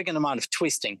significant amount of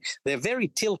twisting, they're very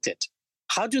tilted.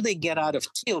 How do they get out of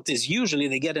tilt is usually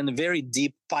they get in a very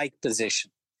deep pike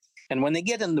position. And when they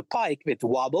get in the pike, it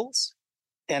wobbles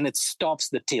and it stops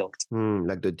the tilt.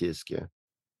 Like the disc, yeah.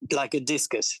 Like a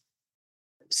discus.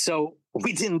 So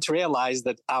we didn't realize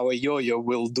that our yo-yo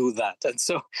will do that. And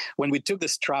so when we took the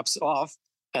straps off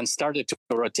and started to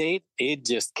rotate, it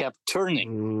just kept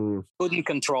turning. Couldn't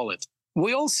control it.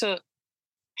 We also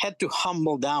had to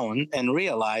humble down and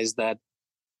realize that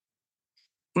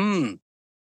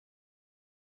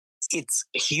it's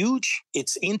huge,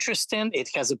 it's interesting, it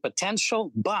has a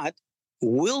potential, but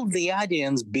will the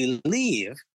audience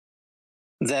believe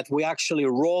that we're actually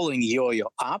rolling yo-yo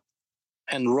up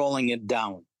and rolling it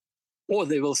down? Or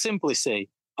they will simply say,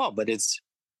 oh, but it's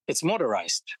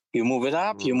motorized. You move it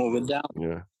up, you move it down.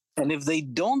 Yeah. And if they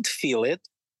don't feel it,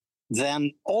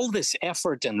 then all this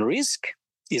effort and risk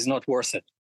is not worth it.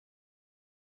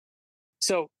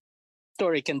 So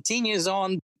story continues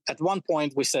on. At one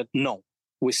point we said, no,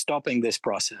 we're stopping this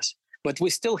process. But we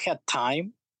still had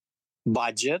time,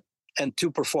 budget, and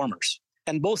 2 performers.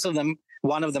 And both of them,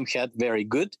 one of them had very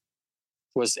good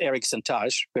was Eric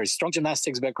Santage, very strong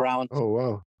gymnastics background. Oh,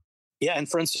 wow. Yeah, and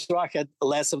Francois had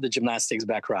less of the gymnastics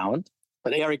background,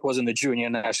 but Eric was in the junior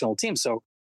national team, so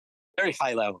very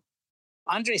high level.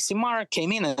 Andre Simard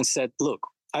came in and said, look,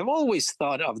 I've always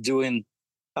thought of doing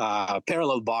a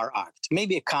parallel bar act,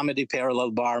 maybe a comedy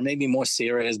parallel bar, maybe more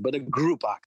serious, but a group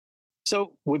act.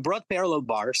 So we brought parallel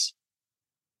bars,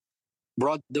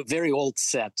 brought the very old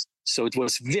set, so it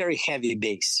was very heavy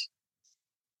bass.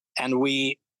 And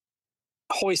we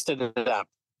hoisted it up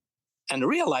and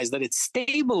realized that it's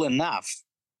stable enough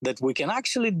that we can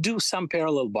actually do some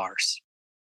parallel bars.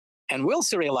 And we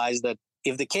also realized that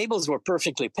if the cables were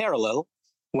perfectly parallel,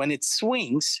 when it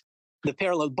swings, the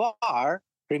parallel bar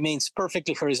remains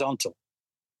perfectly horizontal.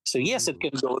 So yes, it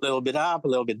can go a little bit up, a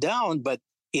little bit down, but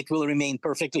it will remain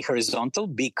perfectly horizontal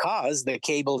because the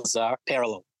cables are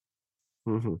parallel.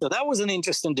 Mm-hmm. So that was an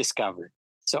interesting discovery.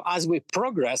 So as we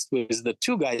progressed with the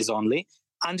two guys only,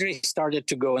 Andre started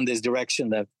to go in this direction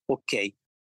that, okay,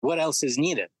 what else is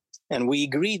needed? And we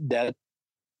agreed that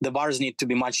the bars need to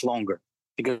be much longer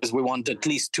because we want at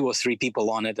least 2 or 3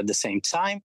 people on it at the same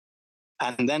time.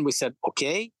 And then we said,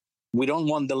 okay, we don't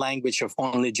want the language of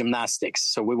only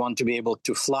gymnastics. So we want to be able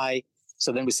to fly.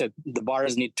 So then we said the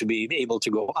bars need to be able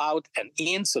to go out and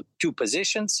in, so 2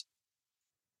 positions.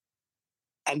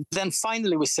 And then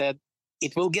finally we said,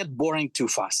 it will get boring too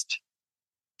fast.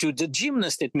 To the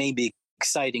gymnast, it may be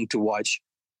exciting to watch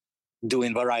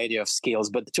doing variety of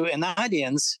skills, but to an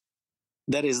audience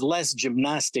that is less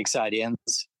gymnastics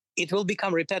audience, it will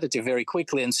become repetitive very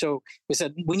quickly. And so we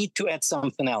said, we need to add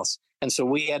something else. And so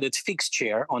we added fixed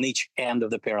chair on each end of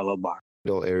the parallel bar.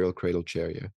 Little aerial cradle chair,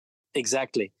 yeah.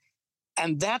 Exactly.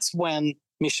 And that's when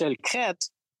Michel Crête,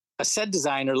 a set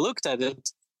designer, looked at it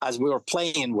as we were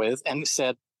playing with and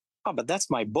said, oh, but that's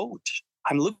my boat.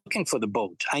 I'm looking for the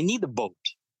boat. I need a boat.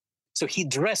 So he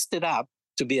dressed it up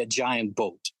to be a giant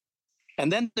boat.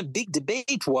 And then the big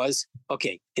debate was,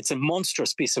 okay, it's a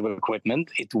monstrous piece of equipment.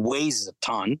 It weighs a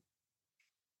ton.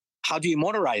 How do you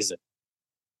motorize it?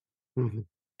 Mm-hmm.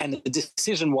 And the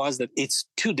decision was that it's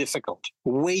too difficult,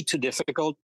 way too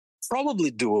difficult,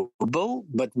 probably doable,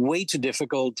 but way too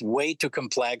difficult, way too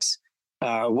complex,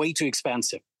 way too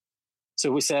expensive.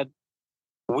 So we said,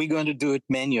 we're going to do it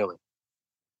manually.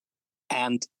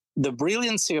 And the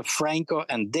brilliancy of Franco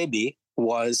and Debbie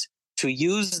was to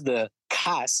use the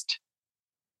cast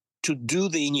to do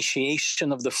the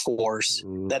initiation of the force,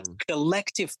 that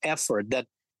collective effort, that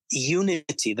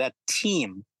unity, that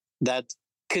team, that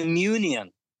communion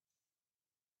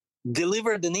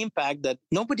delivered an impact that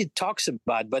nobody talks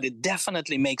about, but it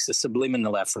definitely makes a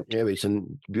subliminal effort. Yeah, it's a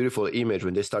beautiful image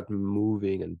when they start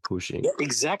moving and pushing. Yeah,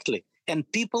 exactly. And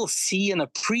people see and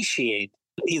appreciate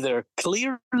either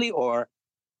clearly or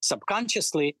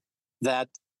subconsciously that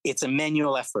it's a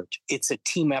manual effort. It's a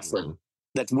team effort.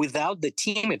 That without the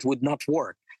team, it would not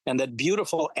work. And that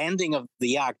beautiful ending of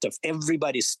the act of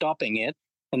everybody stopping it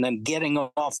and then getting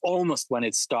off almost when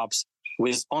it stops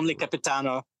with only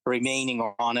Capitano remaining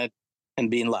on it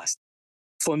and being last.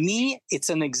 For me, it's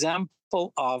an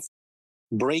example of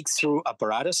breakthrough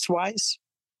apparatus-wise,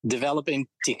 developing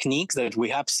techniques that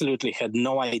we absolutely had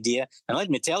no idea. And let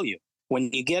me tell you,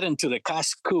 when you get into the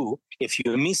casse-coup, if you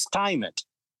mistime it,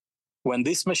 when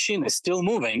this machine is still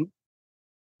moving,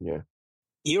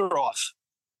 you're off.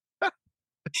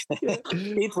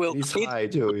 It will. It's high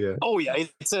too, yeah. Oh yeah,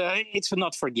 it's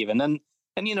not forgiven.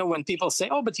 And you know when people say,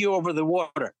 "Oh, but you're over the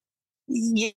water,"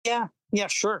 yeah,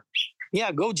 sure,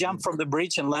 yeah, go jump from the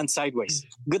bridge and land sideways.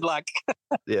 Good luck.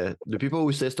 Yeah, the people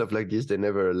who say stuff like this, they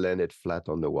never landed flat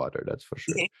on the water. That's for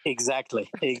sure. Exactly.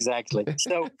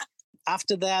 So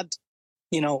after that,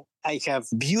 you know, I have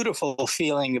beautiful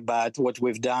feeling about what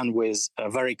we've done with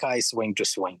Verkhovsky swing to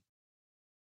swing.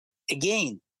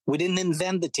 Again, we didn't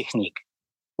invent the technique.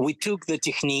 We took the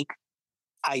technique.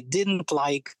 I didn't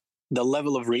like the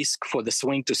level of risk for the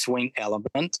swing to swing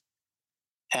element.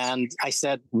 And I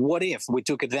said, what if we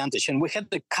took advantage? And we had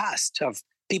the cast of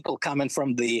people coming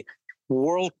from the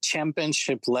world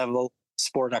championship level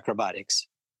sport acrobatics.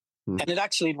 And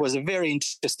it was a very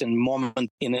interesting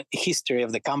moment in the history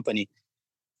of the company.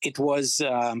 It was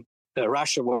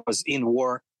Russia was in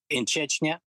war in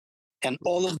Chechnya. And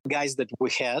all of the guys that we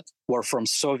had were from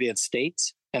Soviet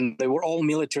states, and they were all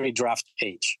military draft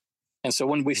age. And so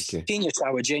when we finished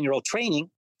our general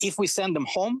training, if we send them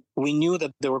home, we knew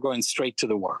that they were going straight to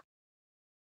the war.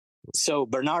 So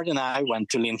Bernard and I went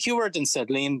to Lynn Hubert and said,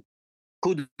 Lynn,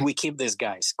 could we keep these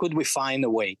guys? Could we find a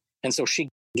way? And so she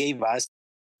gave us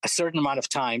a certain amount of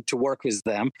time to work with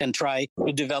them and try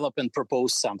to develop and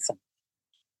propose something.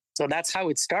 So that's how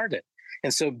it started.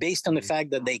 And so based on the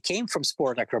fact that they came from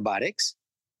sport acrobatics,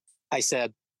 I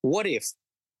said, what if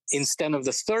instead of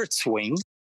the third swing,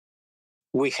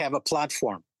 we have a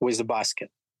platform with a basket.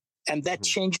 And that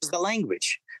changes the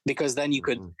language, because then you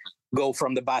could go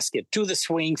from the basket to the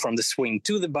swing, from the swing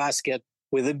to the basket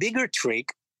with a bigger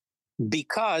trick,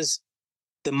 because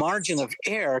the margin of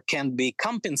error can be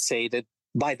compensated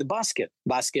by the basket.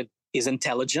 Basket is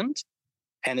intelligent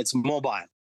and it's mobile.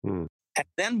 And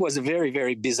then was a very,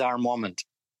 very bizarre moment.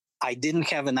 I didn't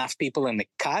have enough people in the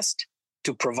cast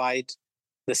to provide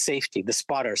the safety, the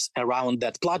spotters around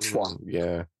that platform.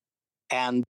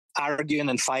 And arguing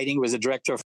and fighting with the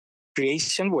director of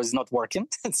creation was not working.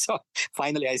 And so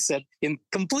finally I said, in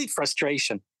complete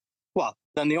frustration, well,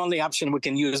 then the only option we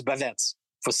can use bavettes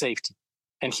for safety.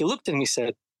 And he looked at me and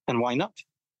said, and why not?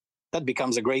 That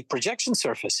becomes a great projection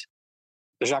surface.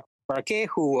 Jacques Marquet,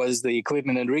 who was the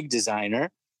equipment and rig designer,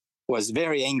 was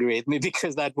very angry at me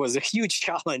because that was a huge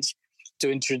challenge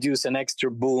to introduce an extra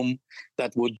boom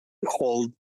that would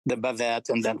hold the bavette,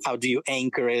 and then how do you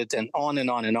anchor it, and on and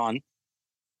on and on.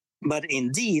 But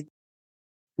indeed,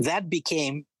 that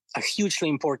became a hugely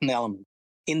important element.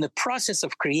 In the process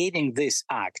of creating this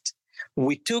act,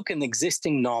 we took an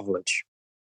existing knowledge,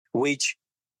 which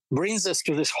brings us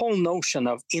to this whole notion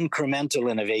of incremental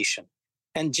innovation.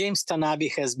 And James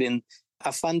Tanabe has been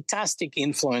a fantastic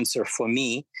influencer for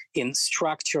me in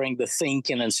structuring the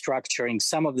thinking and structuring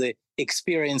some of the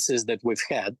experiences that we've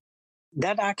had.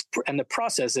 That act and the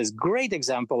process is a great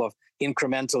example of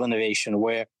incremental innovation,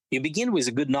 where you begin with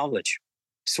a good knowledge,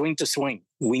 swing to swing.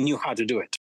 We knew how to do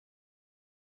it.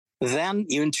 Then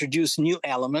you introduce new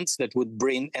elements that would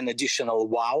bring an additional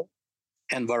wow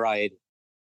and variety.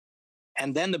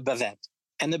 And then the bavette.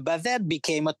 And the bavette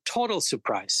became a total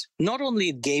surprise. Not only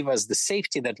it gave us the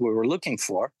safety that we were looking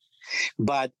for,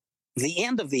 but the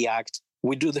end of the act,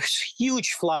 we do this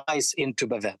huge flies into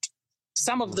bavette.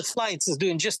 Some of the flights is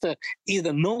doing just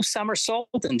either no somersault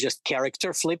and just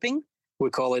character flipping.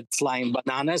 We call it flying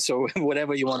bananas or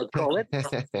whatever you want to call it.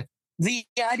 The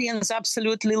audience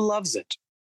absolutely loves it.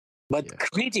 But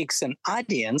critics and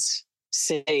audience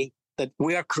say that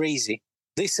we are crazy.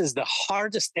 This is the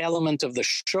hardest element of the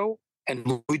show,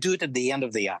 and we do it at the end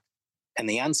of the act. And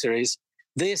the answer is,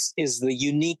 this is the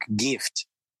unique gift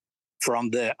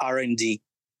from the R&D.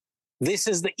 This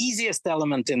is the easiest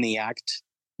element in the act.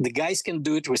 The guys can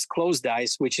do it with closed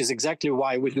eyes, which is exactly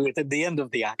why we do it at the end of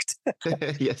the act.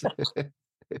 Yes.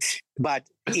 But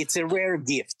it's a rare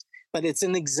gift. But it's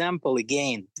an example,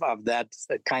 again, of that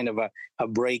kind of a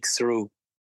breakthrough.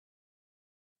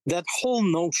 That whole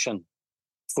notion,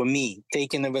 for me,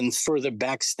 taking even further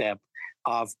back step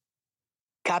of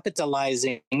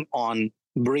capitalizing on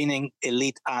bringing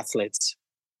elite athletes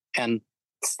and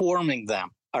forming them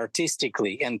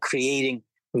artistically and creating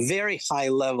very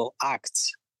high-level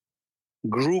acts,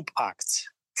 group acts.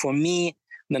 For me,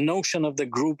 the notion of the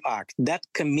group act, that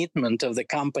commitment of the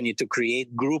company to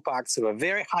create group acts of a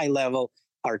very high level,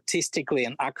 artistically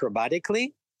and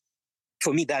acrobatically,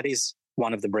 for me, that is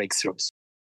one of the breakthroughs.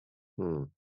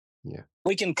 Yeah.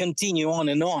 We can continue on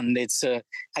and on. It's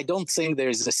I don't think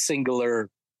there's a singular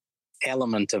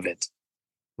element of it.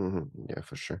 Yeah,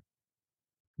 for sure.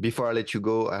 Before I let you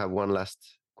go, I have one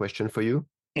last question for you.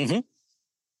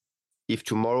 If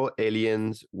tomorrow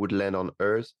aliens would land on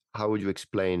Earth, how would you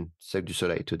explain Cirque du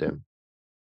Soleil to them?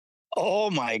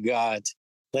 Oh my God.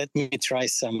 Let me try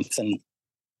something.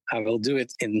 I will do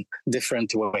it in a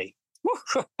different way.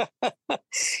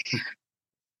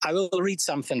 I will read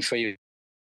something for you.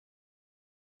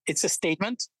 It's a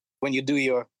statement. When you do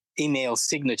your email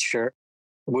signature,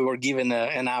 we were given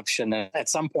an option. At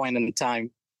some point in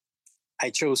time, I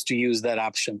chose to use that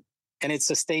option. And it's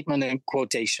a statement in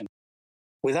quotation.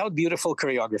 Without beautiful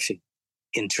choreography,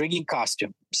 intriguing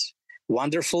costumes,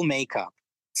 wonderful makeup,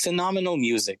 phenomenal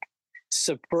music,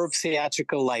 superb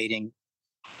theatrical lighting,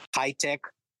 high-tech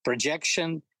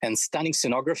projection, and stunning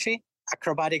scenography,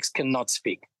 acrobatics cannot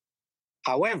speak.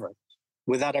 However,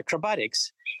 without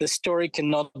acrobatics, the story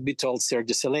cannot be told Cirque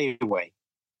du Soleil way.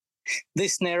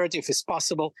 This narrative is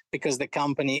possible because the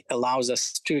company allows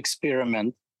us to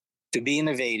experiment, to be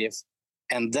innovative,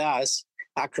 and thus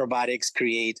acrobatics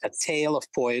create a tale of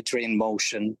poetry in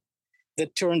motion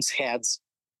that turns heads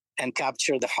and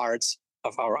captures the hearts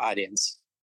of our audience.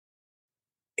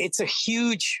 It's a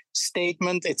huge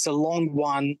statement. It's a long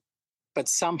one, but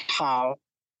somehow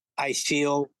I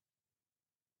feel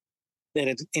that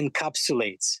it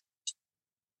encapsulates.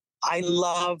 I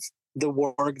love the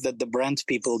work that the brand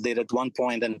people did at one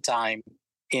point in time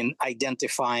in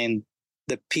identifying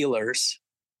the pillars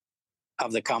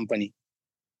of the company.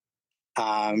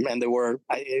 And there were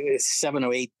 7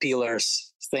 or 8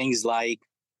 pillars, things like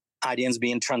audience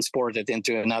being transported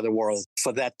into another world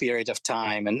for that period of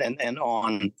time and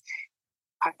on.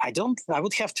 I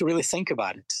would have to really think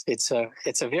about it. It's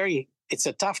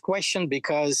a tough question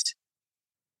because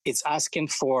it's asking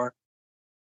for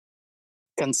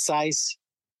concise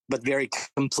but very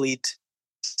complete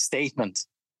statement.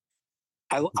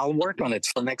 I'll work on it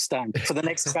for next time, for the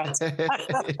next cut.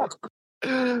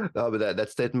 No, but that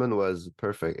statement was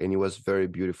perfect and it was very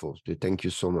beautiful. Thank you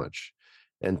so much.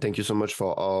 And thank you so much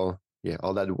for all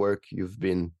that work you've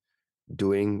been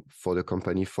doing for the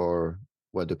company for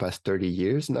the past 30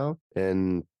 years now.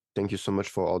 And thank you so much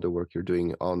for all the work you're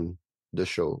doing on the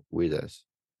show with us.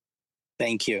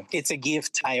 Thank you. It's a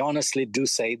gift. I honestly do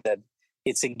say that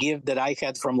it's a gift that I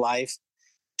had from life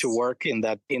to work in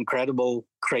that incredible,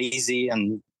 crazy,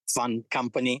 and fun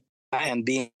company. And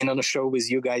being on a show with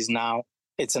you guys now,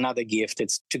 it's another gift.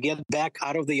 It's to get back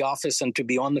out of the office and to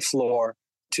be on the floor,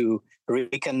 to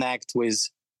reconnect with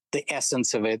the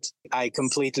essence of it. I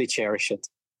completely cherish it.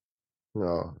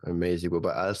 Oh, amazing.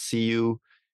 But I'll see you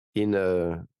in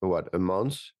a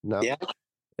month now. Yeah.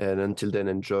 And until then,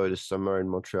 enjoy the summer in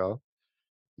Montreal.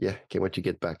 Yeah, can't wait to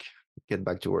get back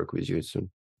to work with you soon.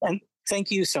 And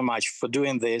thank you so much for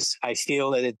doing this. I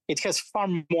feel that it has far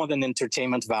more than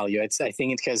entertainment value. I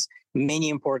think it has many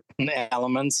important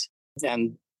elements,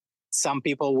 and some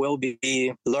people will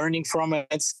be learning from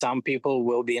it. Some people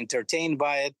will be entertained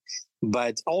by it,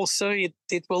 but also it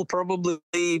will probably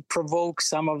provoke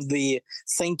some of the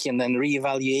thinking and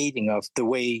reevaluating of the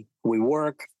way we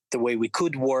work, the way we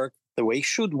could work, the way we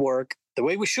should work, the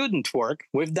way we shouldn't work.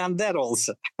 We've done that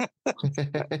also.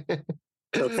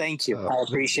 So thank you. I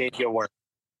appreciate your work.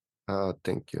 Oh,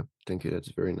 thank you.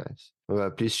 That's very nice. Well,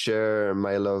 please share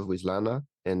my love with Lana,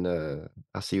 and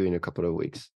I'll see you in a couple of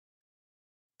weeks.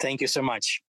 Thank you so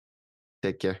much.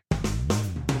 Take care.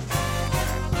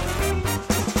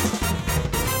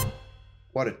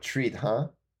 What a treat, huh?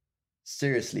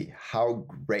 Seriously, how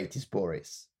great is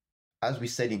Boris? As we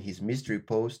said in his mystery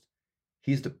post,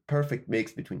 he's the perfect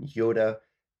mix between Yoda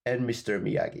and Mr.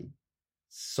 Miyagi.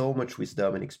 So much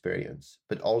wisdom and experience,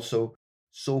 but also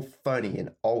so funny and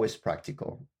always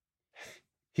practical.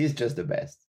 He's just the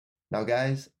best. Now,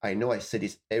 guys, I know I say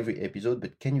this every episode,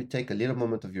 but can you take a little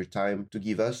moment of your time to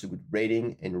give us a good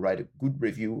rating and write a good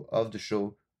review of the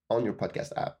show on your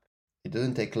podcast app? It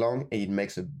doesn't take long and it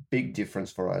makes a big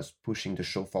difference for us pushing the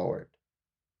show forward.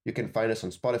 You can find us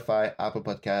on Spotify, Apple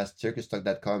Podcasts,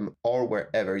 circustalk.com, or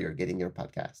wherever you're getting your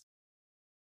podcast.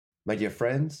 My dear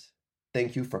friends,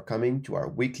 thank you for coming to our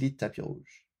weekly Tapis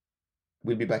Rouge.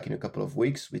 We'll be back in a couple of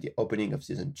weeks with the opening of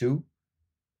season 2.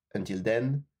 Until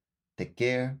then, take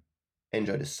care,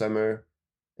 enjoy the summer,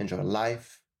 enjoy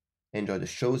life, enjoy the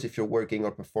shows if you're working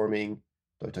or performing,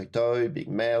 toi toi toi, big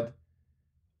merde.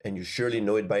 And you surely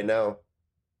know it by now,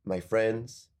 my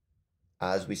friends,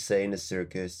 as we say in the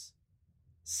circus,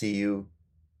 see you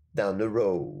down the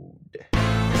road.